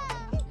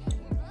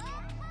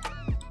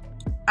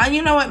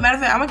 You know what? Matter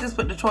of fact, I'm gonna just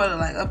put the toilet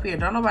like up here.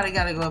 Don't nobody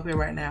gotta go up here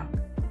right now.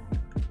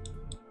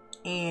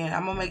 And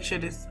I'm gonna make sure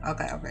this.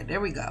 Okay,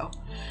 there we go.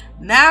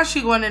 Now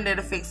she going in there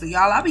to fix it,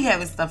 y'all. I be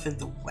having stuff in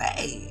the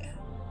way.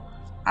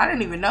 I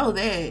didn't even know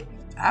that.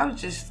 I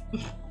was just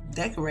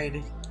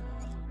decorating.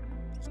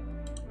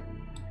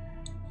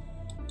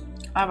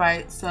 All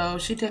right, so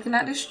she taking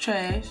out this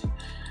trash.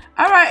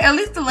 All right, at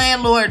least the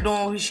landlord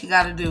doing what she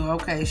got to do.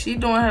 Okay, she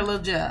doing her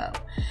little job.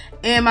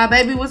 And my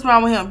baby, what's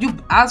wrong with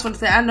him? I was going to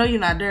say, I know you're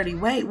not dirty.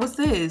 Wait, what's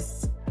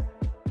this?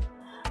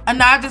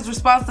 Anaja's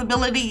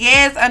responsibility.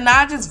 Yes,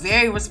 Anaja's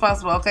very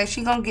responsible. Okay,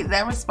 she going to get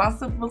that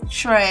responsible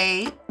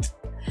trait.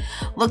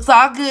 Looks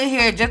all good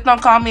here. Just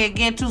don't call me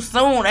again too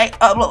soon. Hey,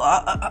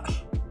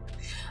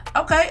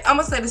 okay, I'm going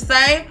to say the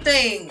same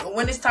thing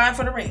when it's time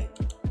for the rent.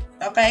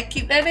 Okay,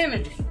 keep that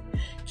energy.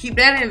 Keep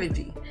that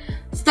energy.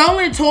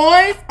 Stolen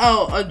toys?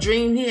 Oh, a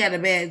dream. He had a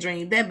bad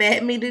dream. That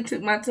bad meeting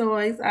took my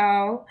toys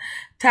out.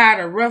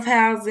 Tired of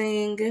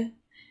roughhousing.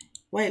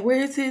 Wait,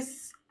 where's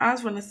his... I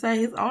was going to say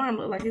his arm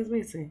looked like it's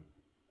missing.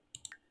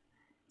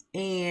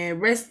 And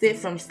rested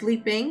from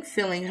sleeping.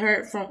 Feeling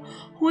hurt from...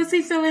 Who is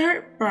he feeling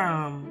hurt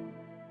from?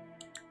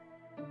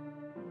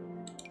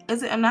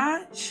 Is it a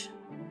notch?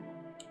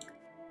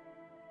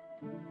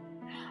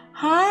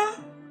 Huh?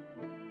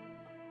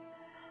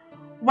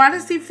 Why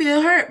does he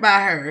feel hurt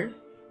by her?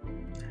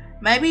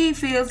 Maybe he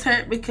feels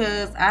hurt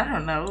because, I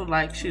don't know,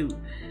 like, shoot,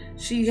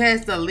 she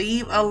has to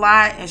leave a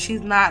lot and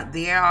she's not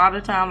there all the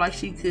time like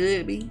she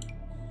could be.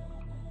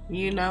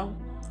 You know?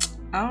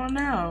 I don't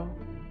know.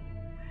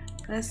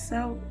 That's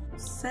so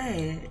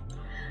sad.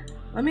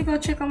 Let me go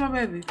check on my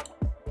baby.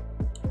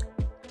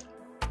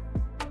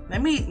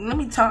 Let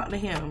me talk to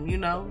him, you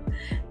know?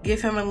 Give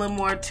him a little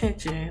more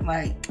attention.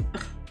 Like,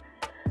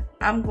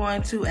 I'm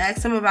going to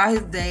ask him about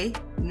his day,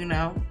 you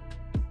know?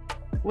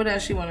 What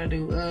else she want to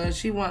do?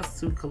 She wants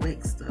to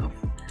collect stuff.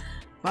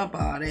 Bump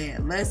all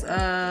that. Let's,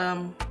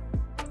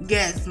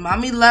 yes,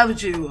 mommy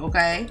loves you,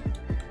 okay?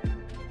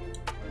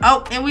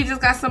 Oh, and we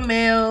just got some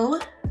mail.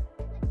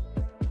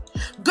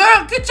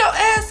 Girl, get your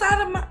ass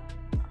out of my...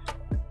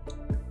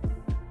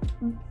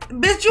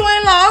 Bitch, you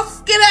ain't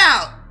lost. Get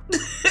out.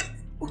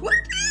 What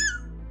the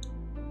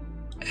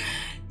hell?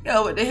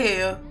 Yo, what the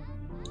hell?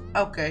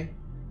 Okay.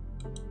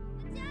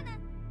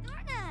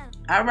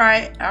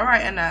 Alright,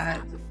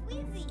 Anad.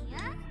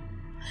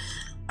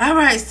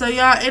 Alright, so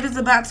y'all, it is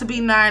about to be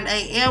 9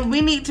 a.m.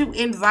 We need to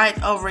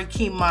invite over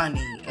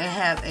Kimani and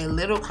have a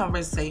little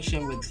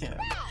conversation with him.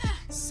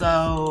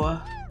 So,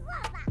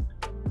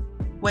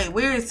 wait,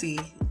 where is he?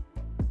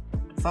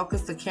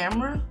 Focus the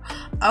camera?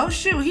 Oh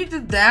shoot, he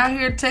just down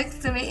here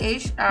texting it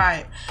ish.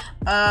 Alright,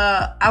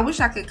 I wish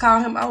I could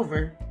call him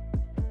over.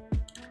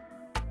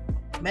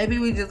 Maybe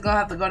we just gonna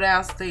have to go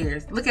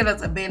downstairs. Look at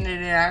us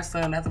abandoning our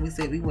son after we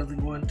said we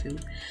wasn't going to.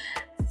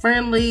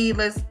 Friendly,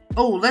 let's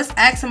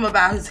ask him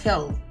about his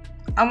health.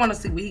 I want to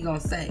see what he gonna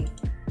say.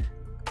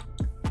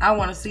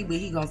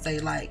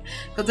 Like,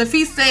 because if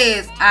he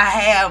says I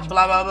have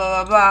blah blah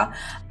blah blah blah,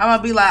 I'm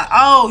gonna be like,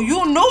 oh,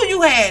 you knew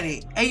you had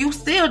it and you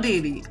still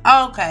did it.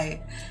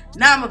 Okay,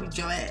 now I'm gonna beat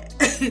your ass.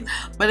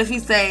 But if he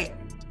say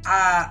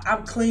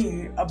I'm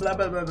clean, blah blah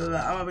blah blah blah,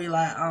 I'm gonna be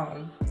like,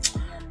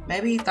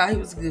 maybe he thought he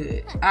was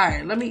good. All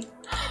right,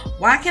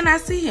 why can't I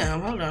see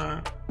him? Hold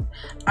on.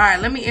 All right,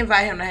 let me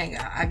invite him to hang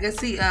out. I guess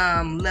he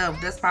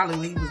left. That's probably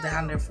what he was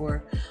down there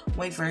for,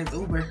 waiting for his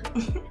Uber.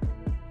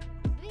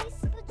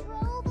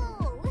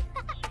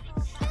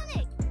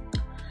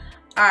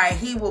 All right,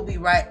 he will be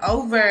right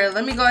over.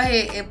 Let me go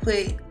ahead and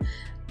put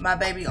my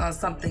baby on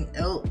something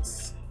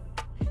else.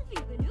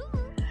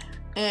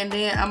 And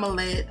then I'm going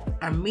to let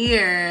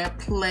Amir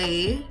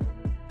play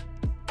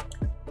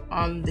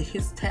on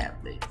his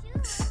tablet.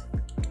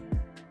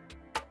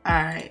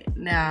 All right,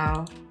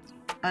 now.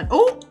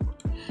 Oh,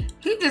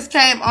 he just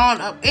came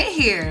on up in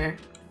here.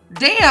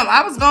 Damn,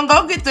 I was going to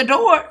go get the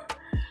door.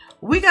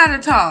 We got to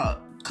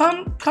talk.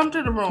 Come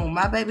to the room.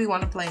 My baby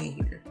want to play in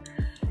here.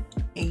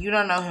 And you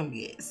don't know him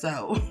yet,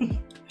 so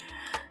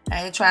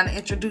I ain't trying to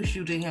introduce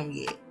you to him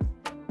yet.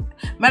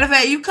 Matter of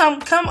fact, you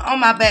come on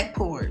my back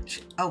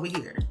porch over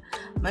here.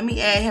 Let me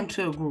add him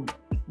to a group.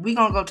 We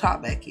gonna go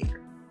talk back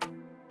here.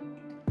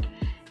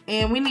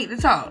 And we need to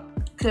talk.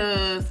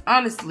 Because,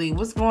 honestly,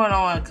 what's going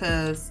on?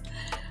 Because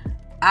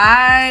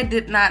I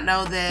did not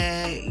know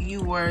that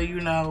you were,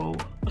 you know,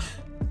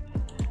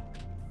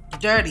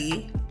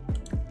 dirty.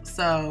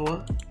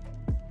 So,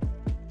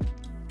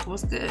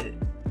 what's good?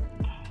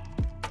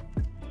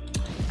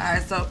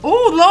 Alright, so,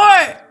 oh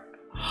Lord!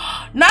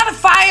 Not a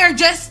fire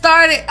just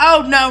started.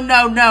 Oh, no.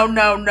 No.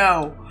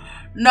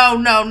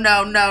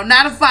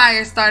 Not a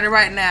fire started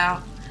right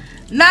now.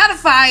 Not a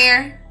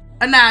fire.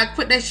 Nah,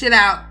 put that shit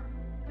out.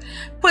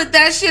 Put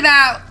that shit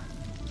out.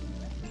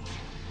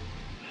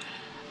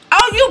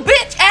 Oh, you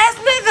bitch ass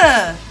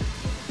nigga.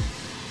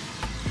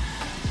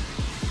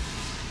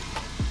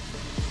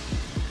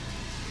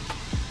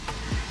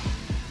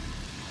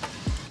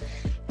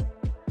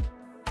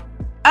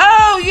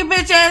 Oh, you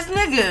bitch ass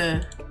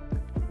nigga.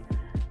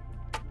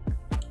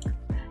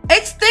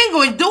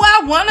 Extinguish. Do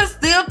I want to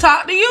still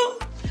talk to you?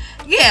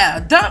 Yeah,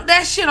 dump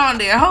that shit on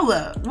there. Hold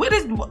up. What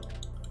is...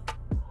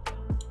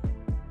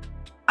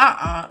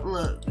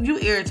 Look, you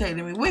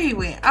irritated me. Where he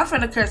went? I'm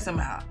finna curse him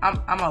out.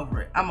 I'm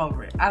over it.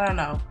 I don't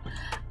know.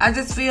 I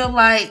just feel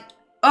like,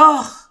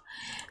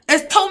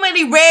 it's too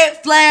many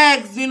red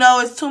flags. You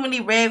know, it's too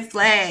many red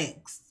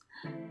flags.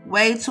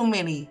 Way too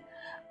many.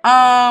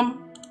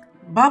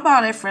 Bump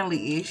out that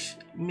friendly-ish.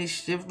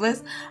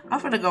 Mischievous. I'm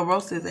finna go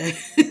roast his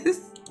ass.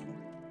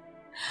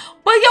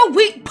 But your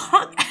weak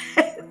punk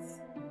ass.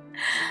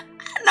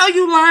 I know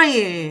you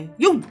lying.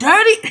 You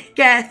dirty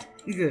ass.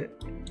 Good.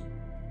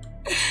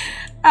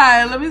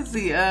 Alright, let me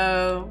see.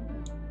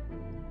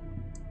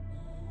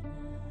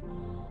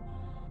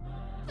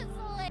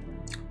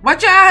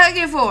 What y'all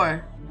hugging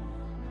for?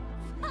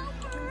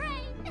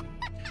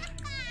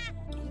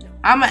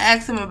 I'm gonna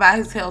ask him about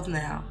his health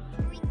now.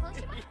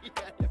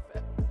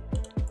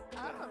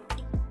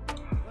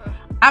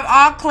 I'm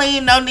all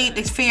clean. No need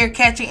to fear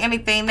catching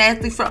anything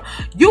nasty from.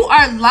 You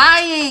are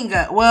lying.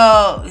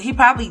 Well, he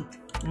probably,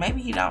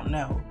 maybe he don't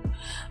know.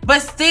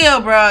 But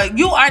still, bro,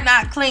 you are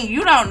not clean.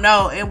 You don't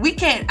know. And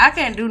I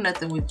can't do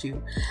nothing with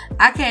you.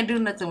 I can't do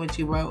nothing with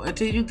you, bro,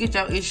 until you get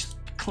your ish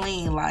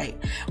clean.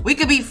 Like, we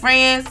could be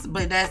friends,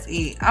 but that's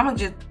it. I'm gonna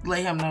just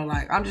let him know,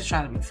 like, I'm just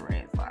trying to be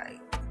friends, like,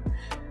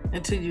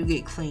 until you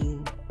get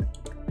clean.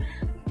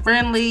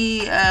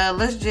 Friendly,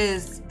 let's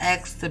just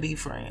ask to be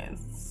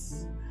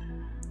friends.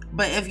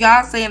 But if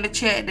y'all say in the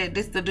chat that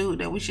this the dude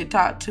that we should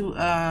talk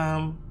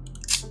to,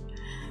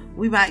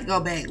 we might go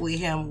back with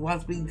him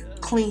once we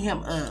clean him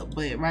up.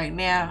 But right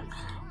now,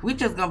 we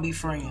just gonna be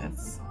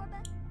friends.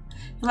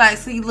 Like,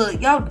 see,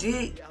 look, yo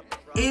dick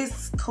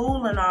is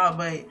cool and all,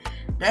 but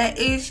that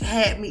itch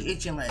had me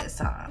itching last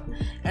time.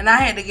 And I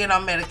had to get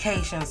on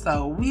medication,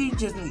 so we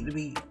just need to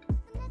be,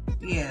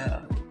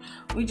 yeah,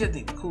 we just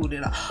need to cool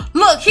it off.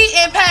 Look, he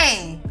in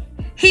pain.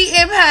 He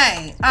in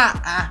pain.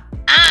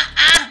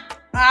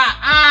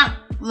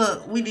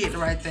 Look, we did the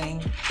right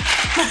thing.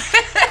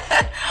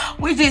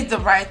 We did the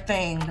right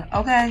thing,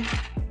 okay?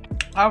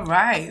 All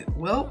right,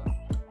 well,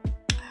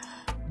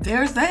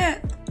 there's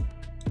that.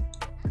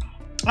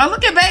 Oh,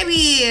 look at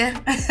baby.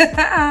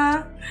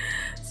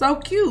 So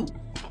cute.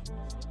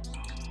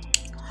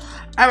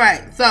 All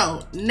right,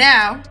 so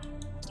now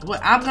what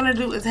I'm gonna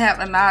do is have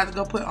Anaj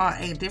go put on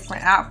a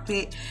different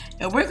outfit,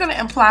 and we're gonna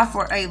apply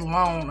for a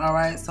loan. All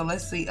right, so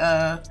let's see.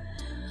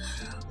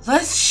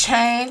 Let's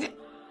change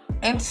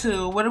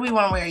into, what do we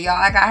want to wear, y'all?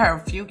 I got her a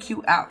few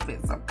cute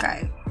outfits,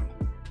 okay?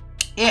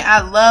 And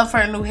I love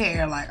her new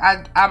hair. Like,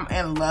 I'm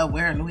in love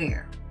with her new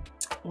hair.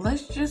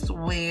 Let's just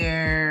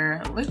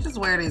wear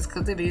this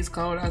because it is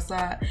cold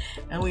outside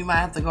and we might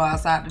have to go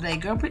outside today.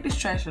 Girl, pick this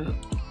trash up.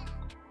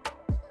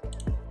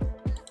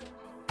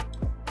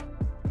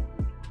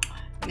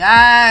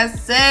 Guys,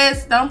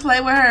 sis, don't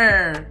play with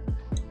her.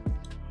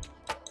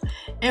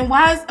 And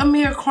why is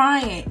Amir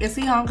crying? Is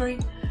he hungry?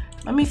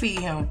 Let me feed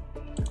him.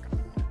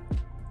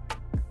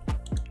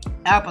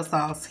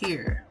 Applesauce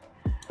here.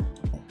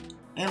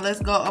 And let's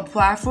go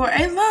apply for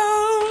a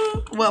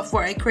loan. Well,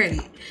 for a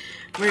credit.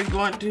 We're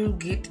going to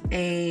get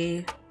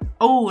a,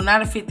 oh,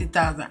 not a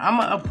 $50,000. I'm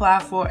going to apply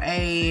for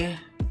a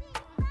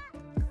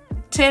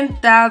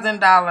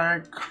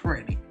 $10,000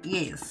 credit.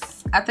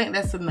 Yes, I think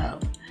that's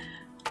enough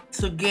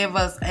to give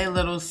us a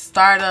little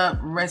startup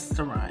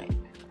restaurant.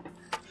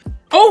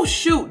 Oh,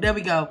 shoot. There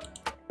we go.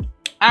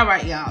 All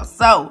right, y'all.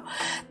 So,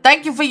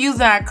 thank you for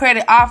using our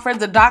credit offer.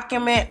 The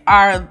documents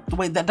are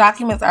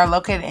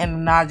located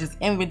in Anaj's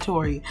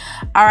inventory.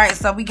 All right,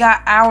 so we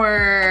got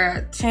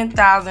our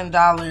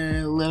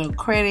 $10,000 little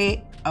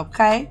credit.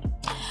 Okay,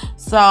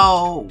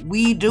 so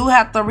we do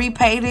have to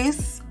repay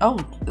this. Oh,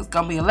 it's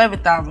gonna be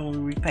 $11,000 when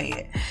we repay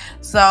it.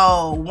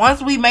 So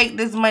once we make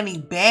this money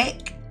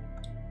back,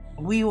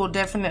 we will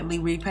definitely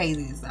repay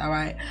this. All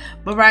right,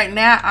 but right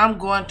now I'm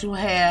going to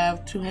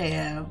have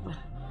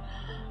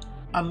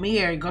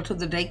Amir go to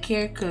the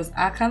daycare because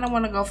I kind of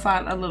want to go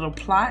find a little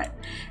plot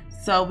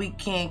so we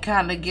can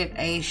kind of get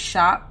a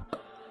shop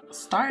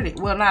started.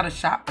 Well, not a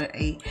shop, but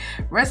a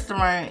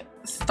restaurant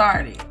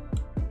started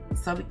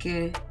so we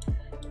can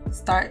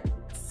start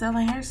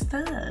selling her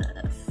stuff.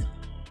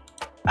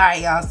 All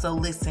right, y'all, so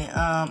listen,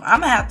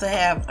 I'm gonna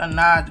have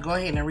Anaj go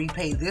ahead and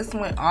repay this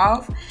one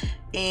off,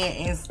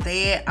 and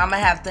instead I'm gonna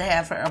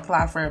have her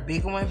apply for a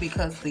bigger one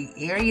because the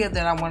area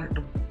that I wanted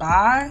to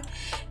buy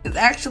is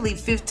actually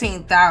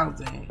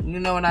 $15,000. You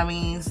know what I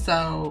mean?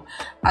 So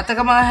I think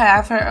I'm gonna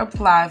have her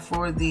apply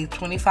for the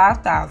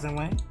 $25,000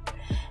 one,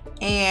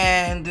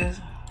 and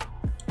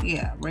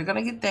yeah, we're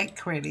gonna get that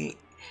credit,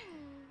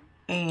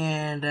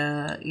 and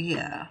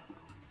yeah,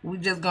 we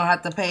just gonna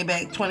have to pay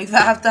back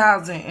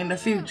 $25,000 in the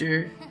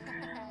future.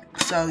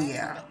 So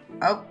yeah,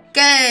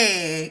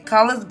 okay,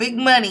 call us big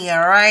money.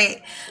 All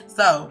right,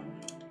 so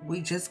we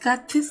just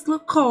got this little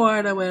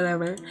card or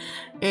whatever,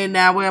 and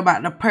now we're about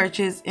to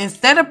purchase.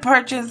 Instead of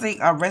purchasing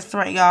a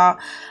restaurant, y'all,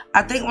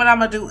 I think what I'm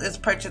gonna do is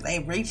purchase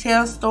a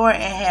retail store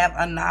and have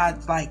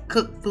Anaj like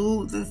cook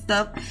foods and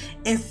stuff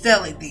and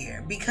sell it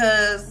there.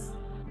 Because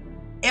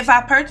if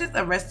I purchase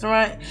a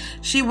restaurant,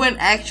 she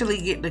wouldn't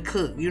actually get to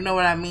cook. You know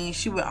what I mean?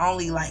 She would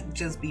only like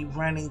just be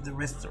running the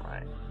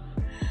restaurant.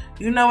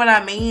 You know what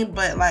I mean?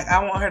 But like,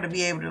 I want her to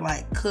be able to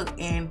like cook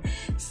and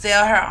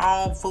sell her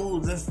own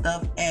foods and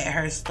stuff at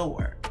her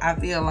store. I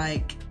feel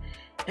like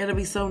it'll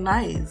be so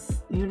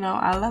nice. You know,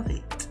 I love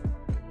it.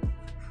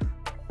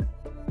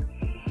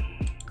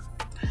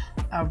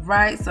 All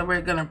right, so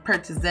we're gonna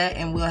purchase that,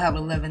 and we'll have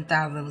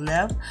 $11,000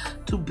 left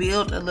to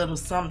build a little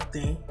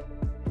something.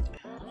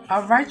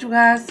 All right, you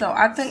guys. So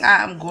I think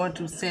I am going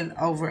to send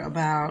over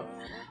about,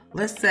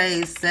 let's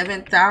say,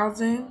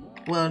 $7,000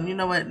 Well, you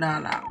know what?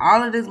 No.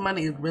 All of this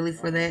money is really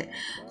for that.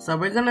 So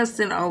we're gonna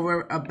send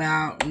over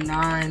about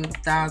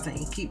 9,000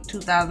 and keep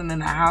 2,000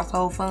 in our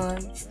household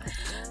funds.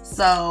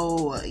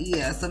 So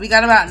yeah, so we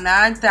got about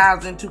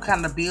 9,000 to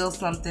kind of build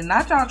something.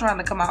 Not y'all trying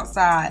to come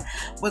outside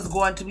what's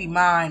going to be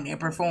mine and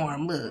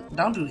perform. Look,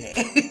 don't do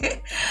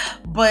that.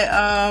 But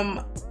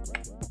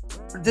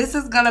this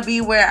is gonna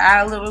be where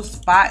our little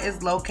spot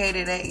is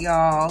located at,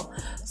 y'all.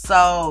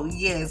 So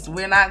yes,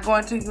 we're not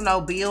going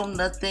to, build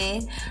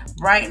nothing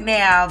right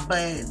now,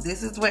 but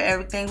this is where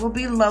everything will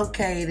be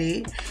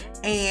located.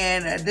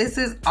 And this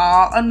is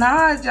all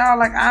Anaj, y'all.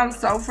 Like, I'm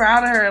so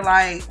proud of her.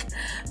 Like,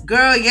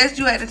 girl, yes,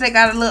 you had to take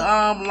out a little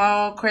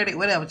loan, credit,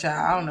 whatever,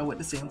 child. I don't know what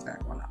the Sims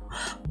got going on.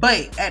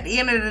 But at the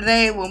end of the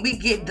day, when we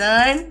get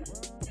done,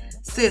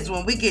 sis,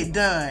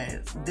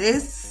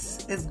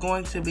 this is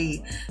going to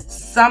be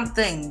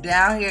something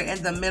down here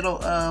in the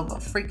middle of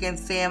freaking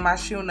San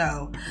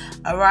Myshuno.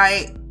 All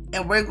right?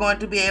 And we're going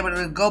to be able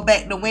to go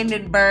back to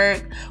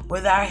Windenburg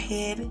with our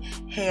head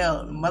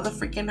held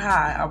motherfucking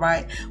high, all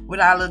right? With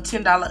our little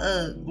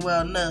 $10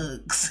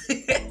 nugs.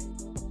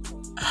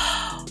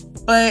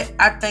 But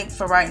I think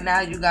for right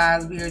now, you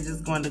guys, we are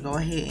just going to go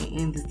ahead and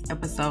end this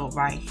episode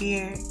right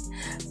here.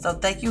 So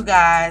thank you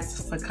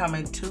guys for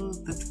coming to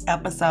this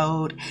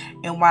episode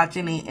and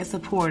watching it and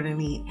supporting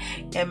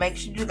it. And make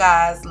sure you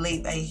guys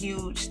leave a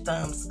huge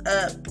thumbs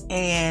up.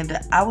 And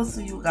I will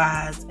see you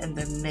guys in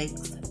the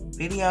next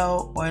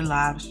video or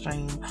live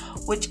stream,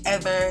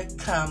 whichever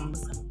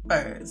comes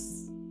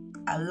first.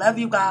 I love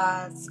you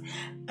guys,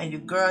 and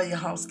your girl, your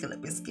home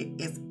skillet biscuit,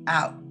 is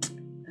out.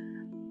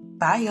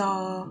 Bye,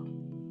 y'all.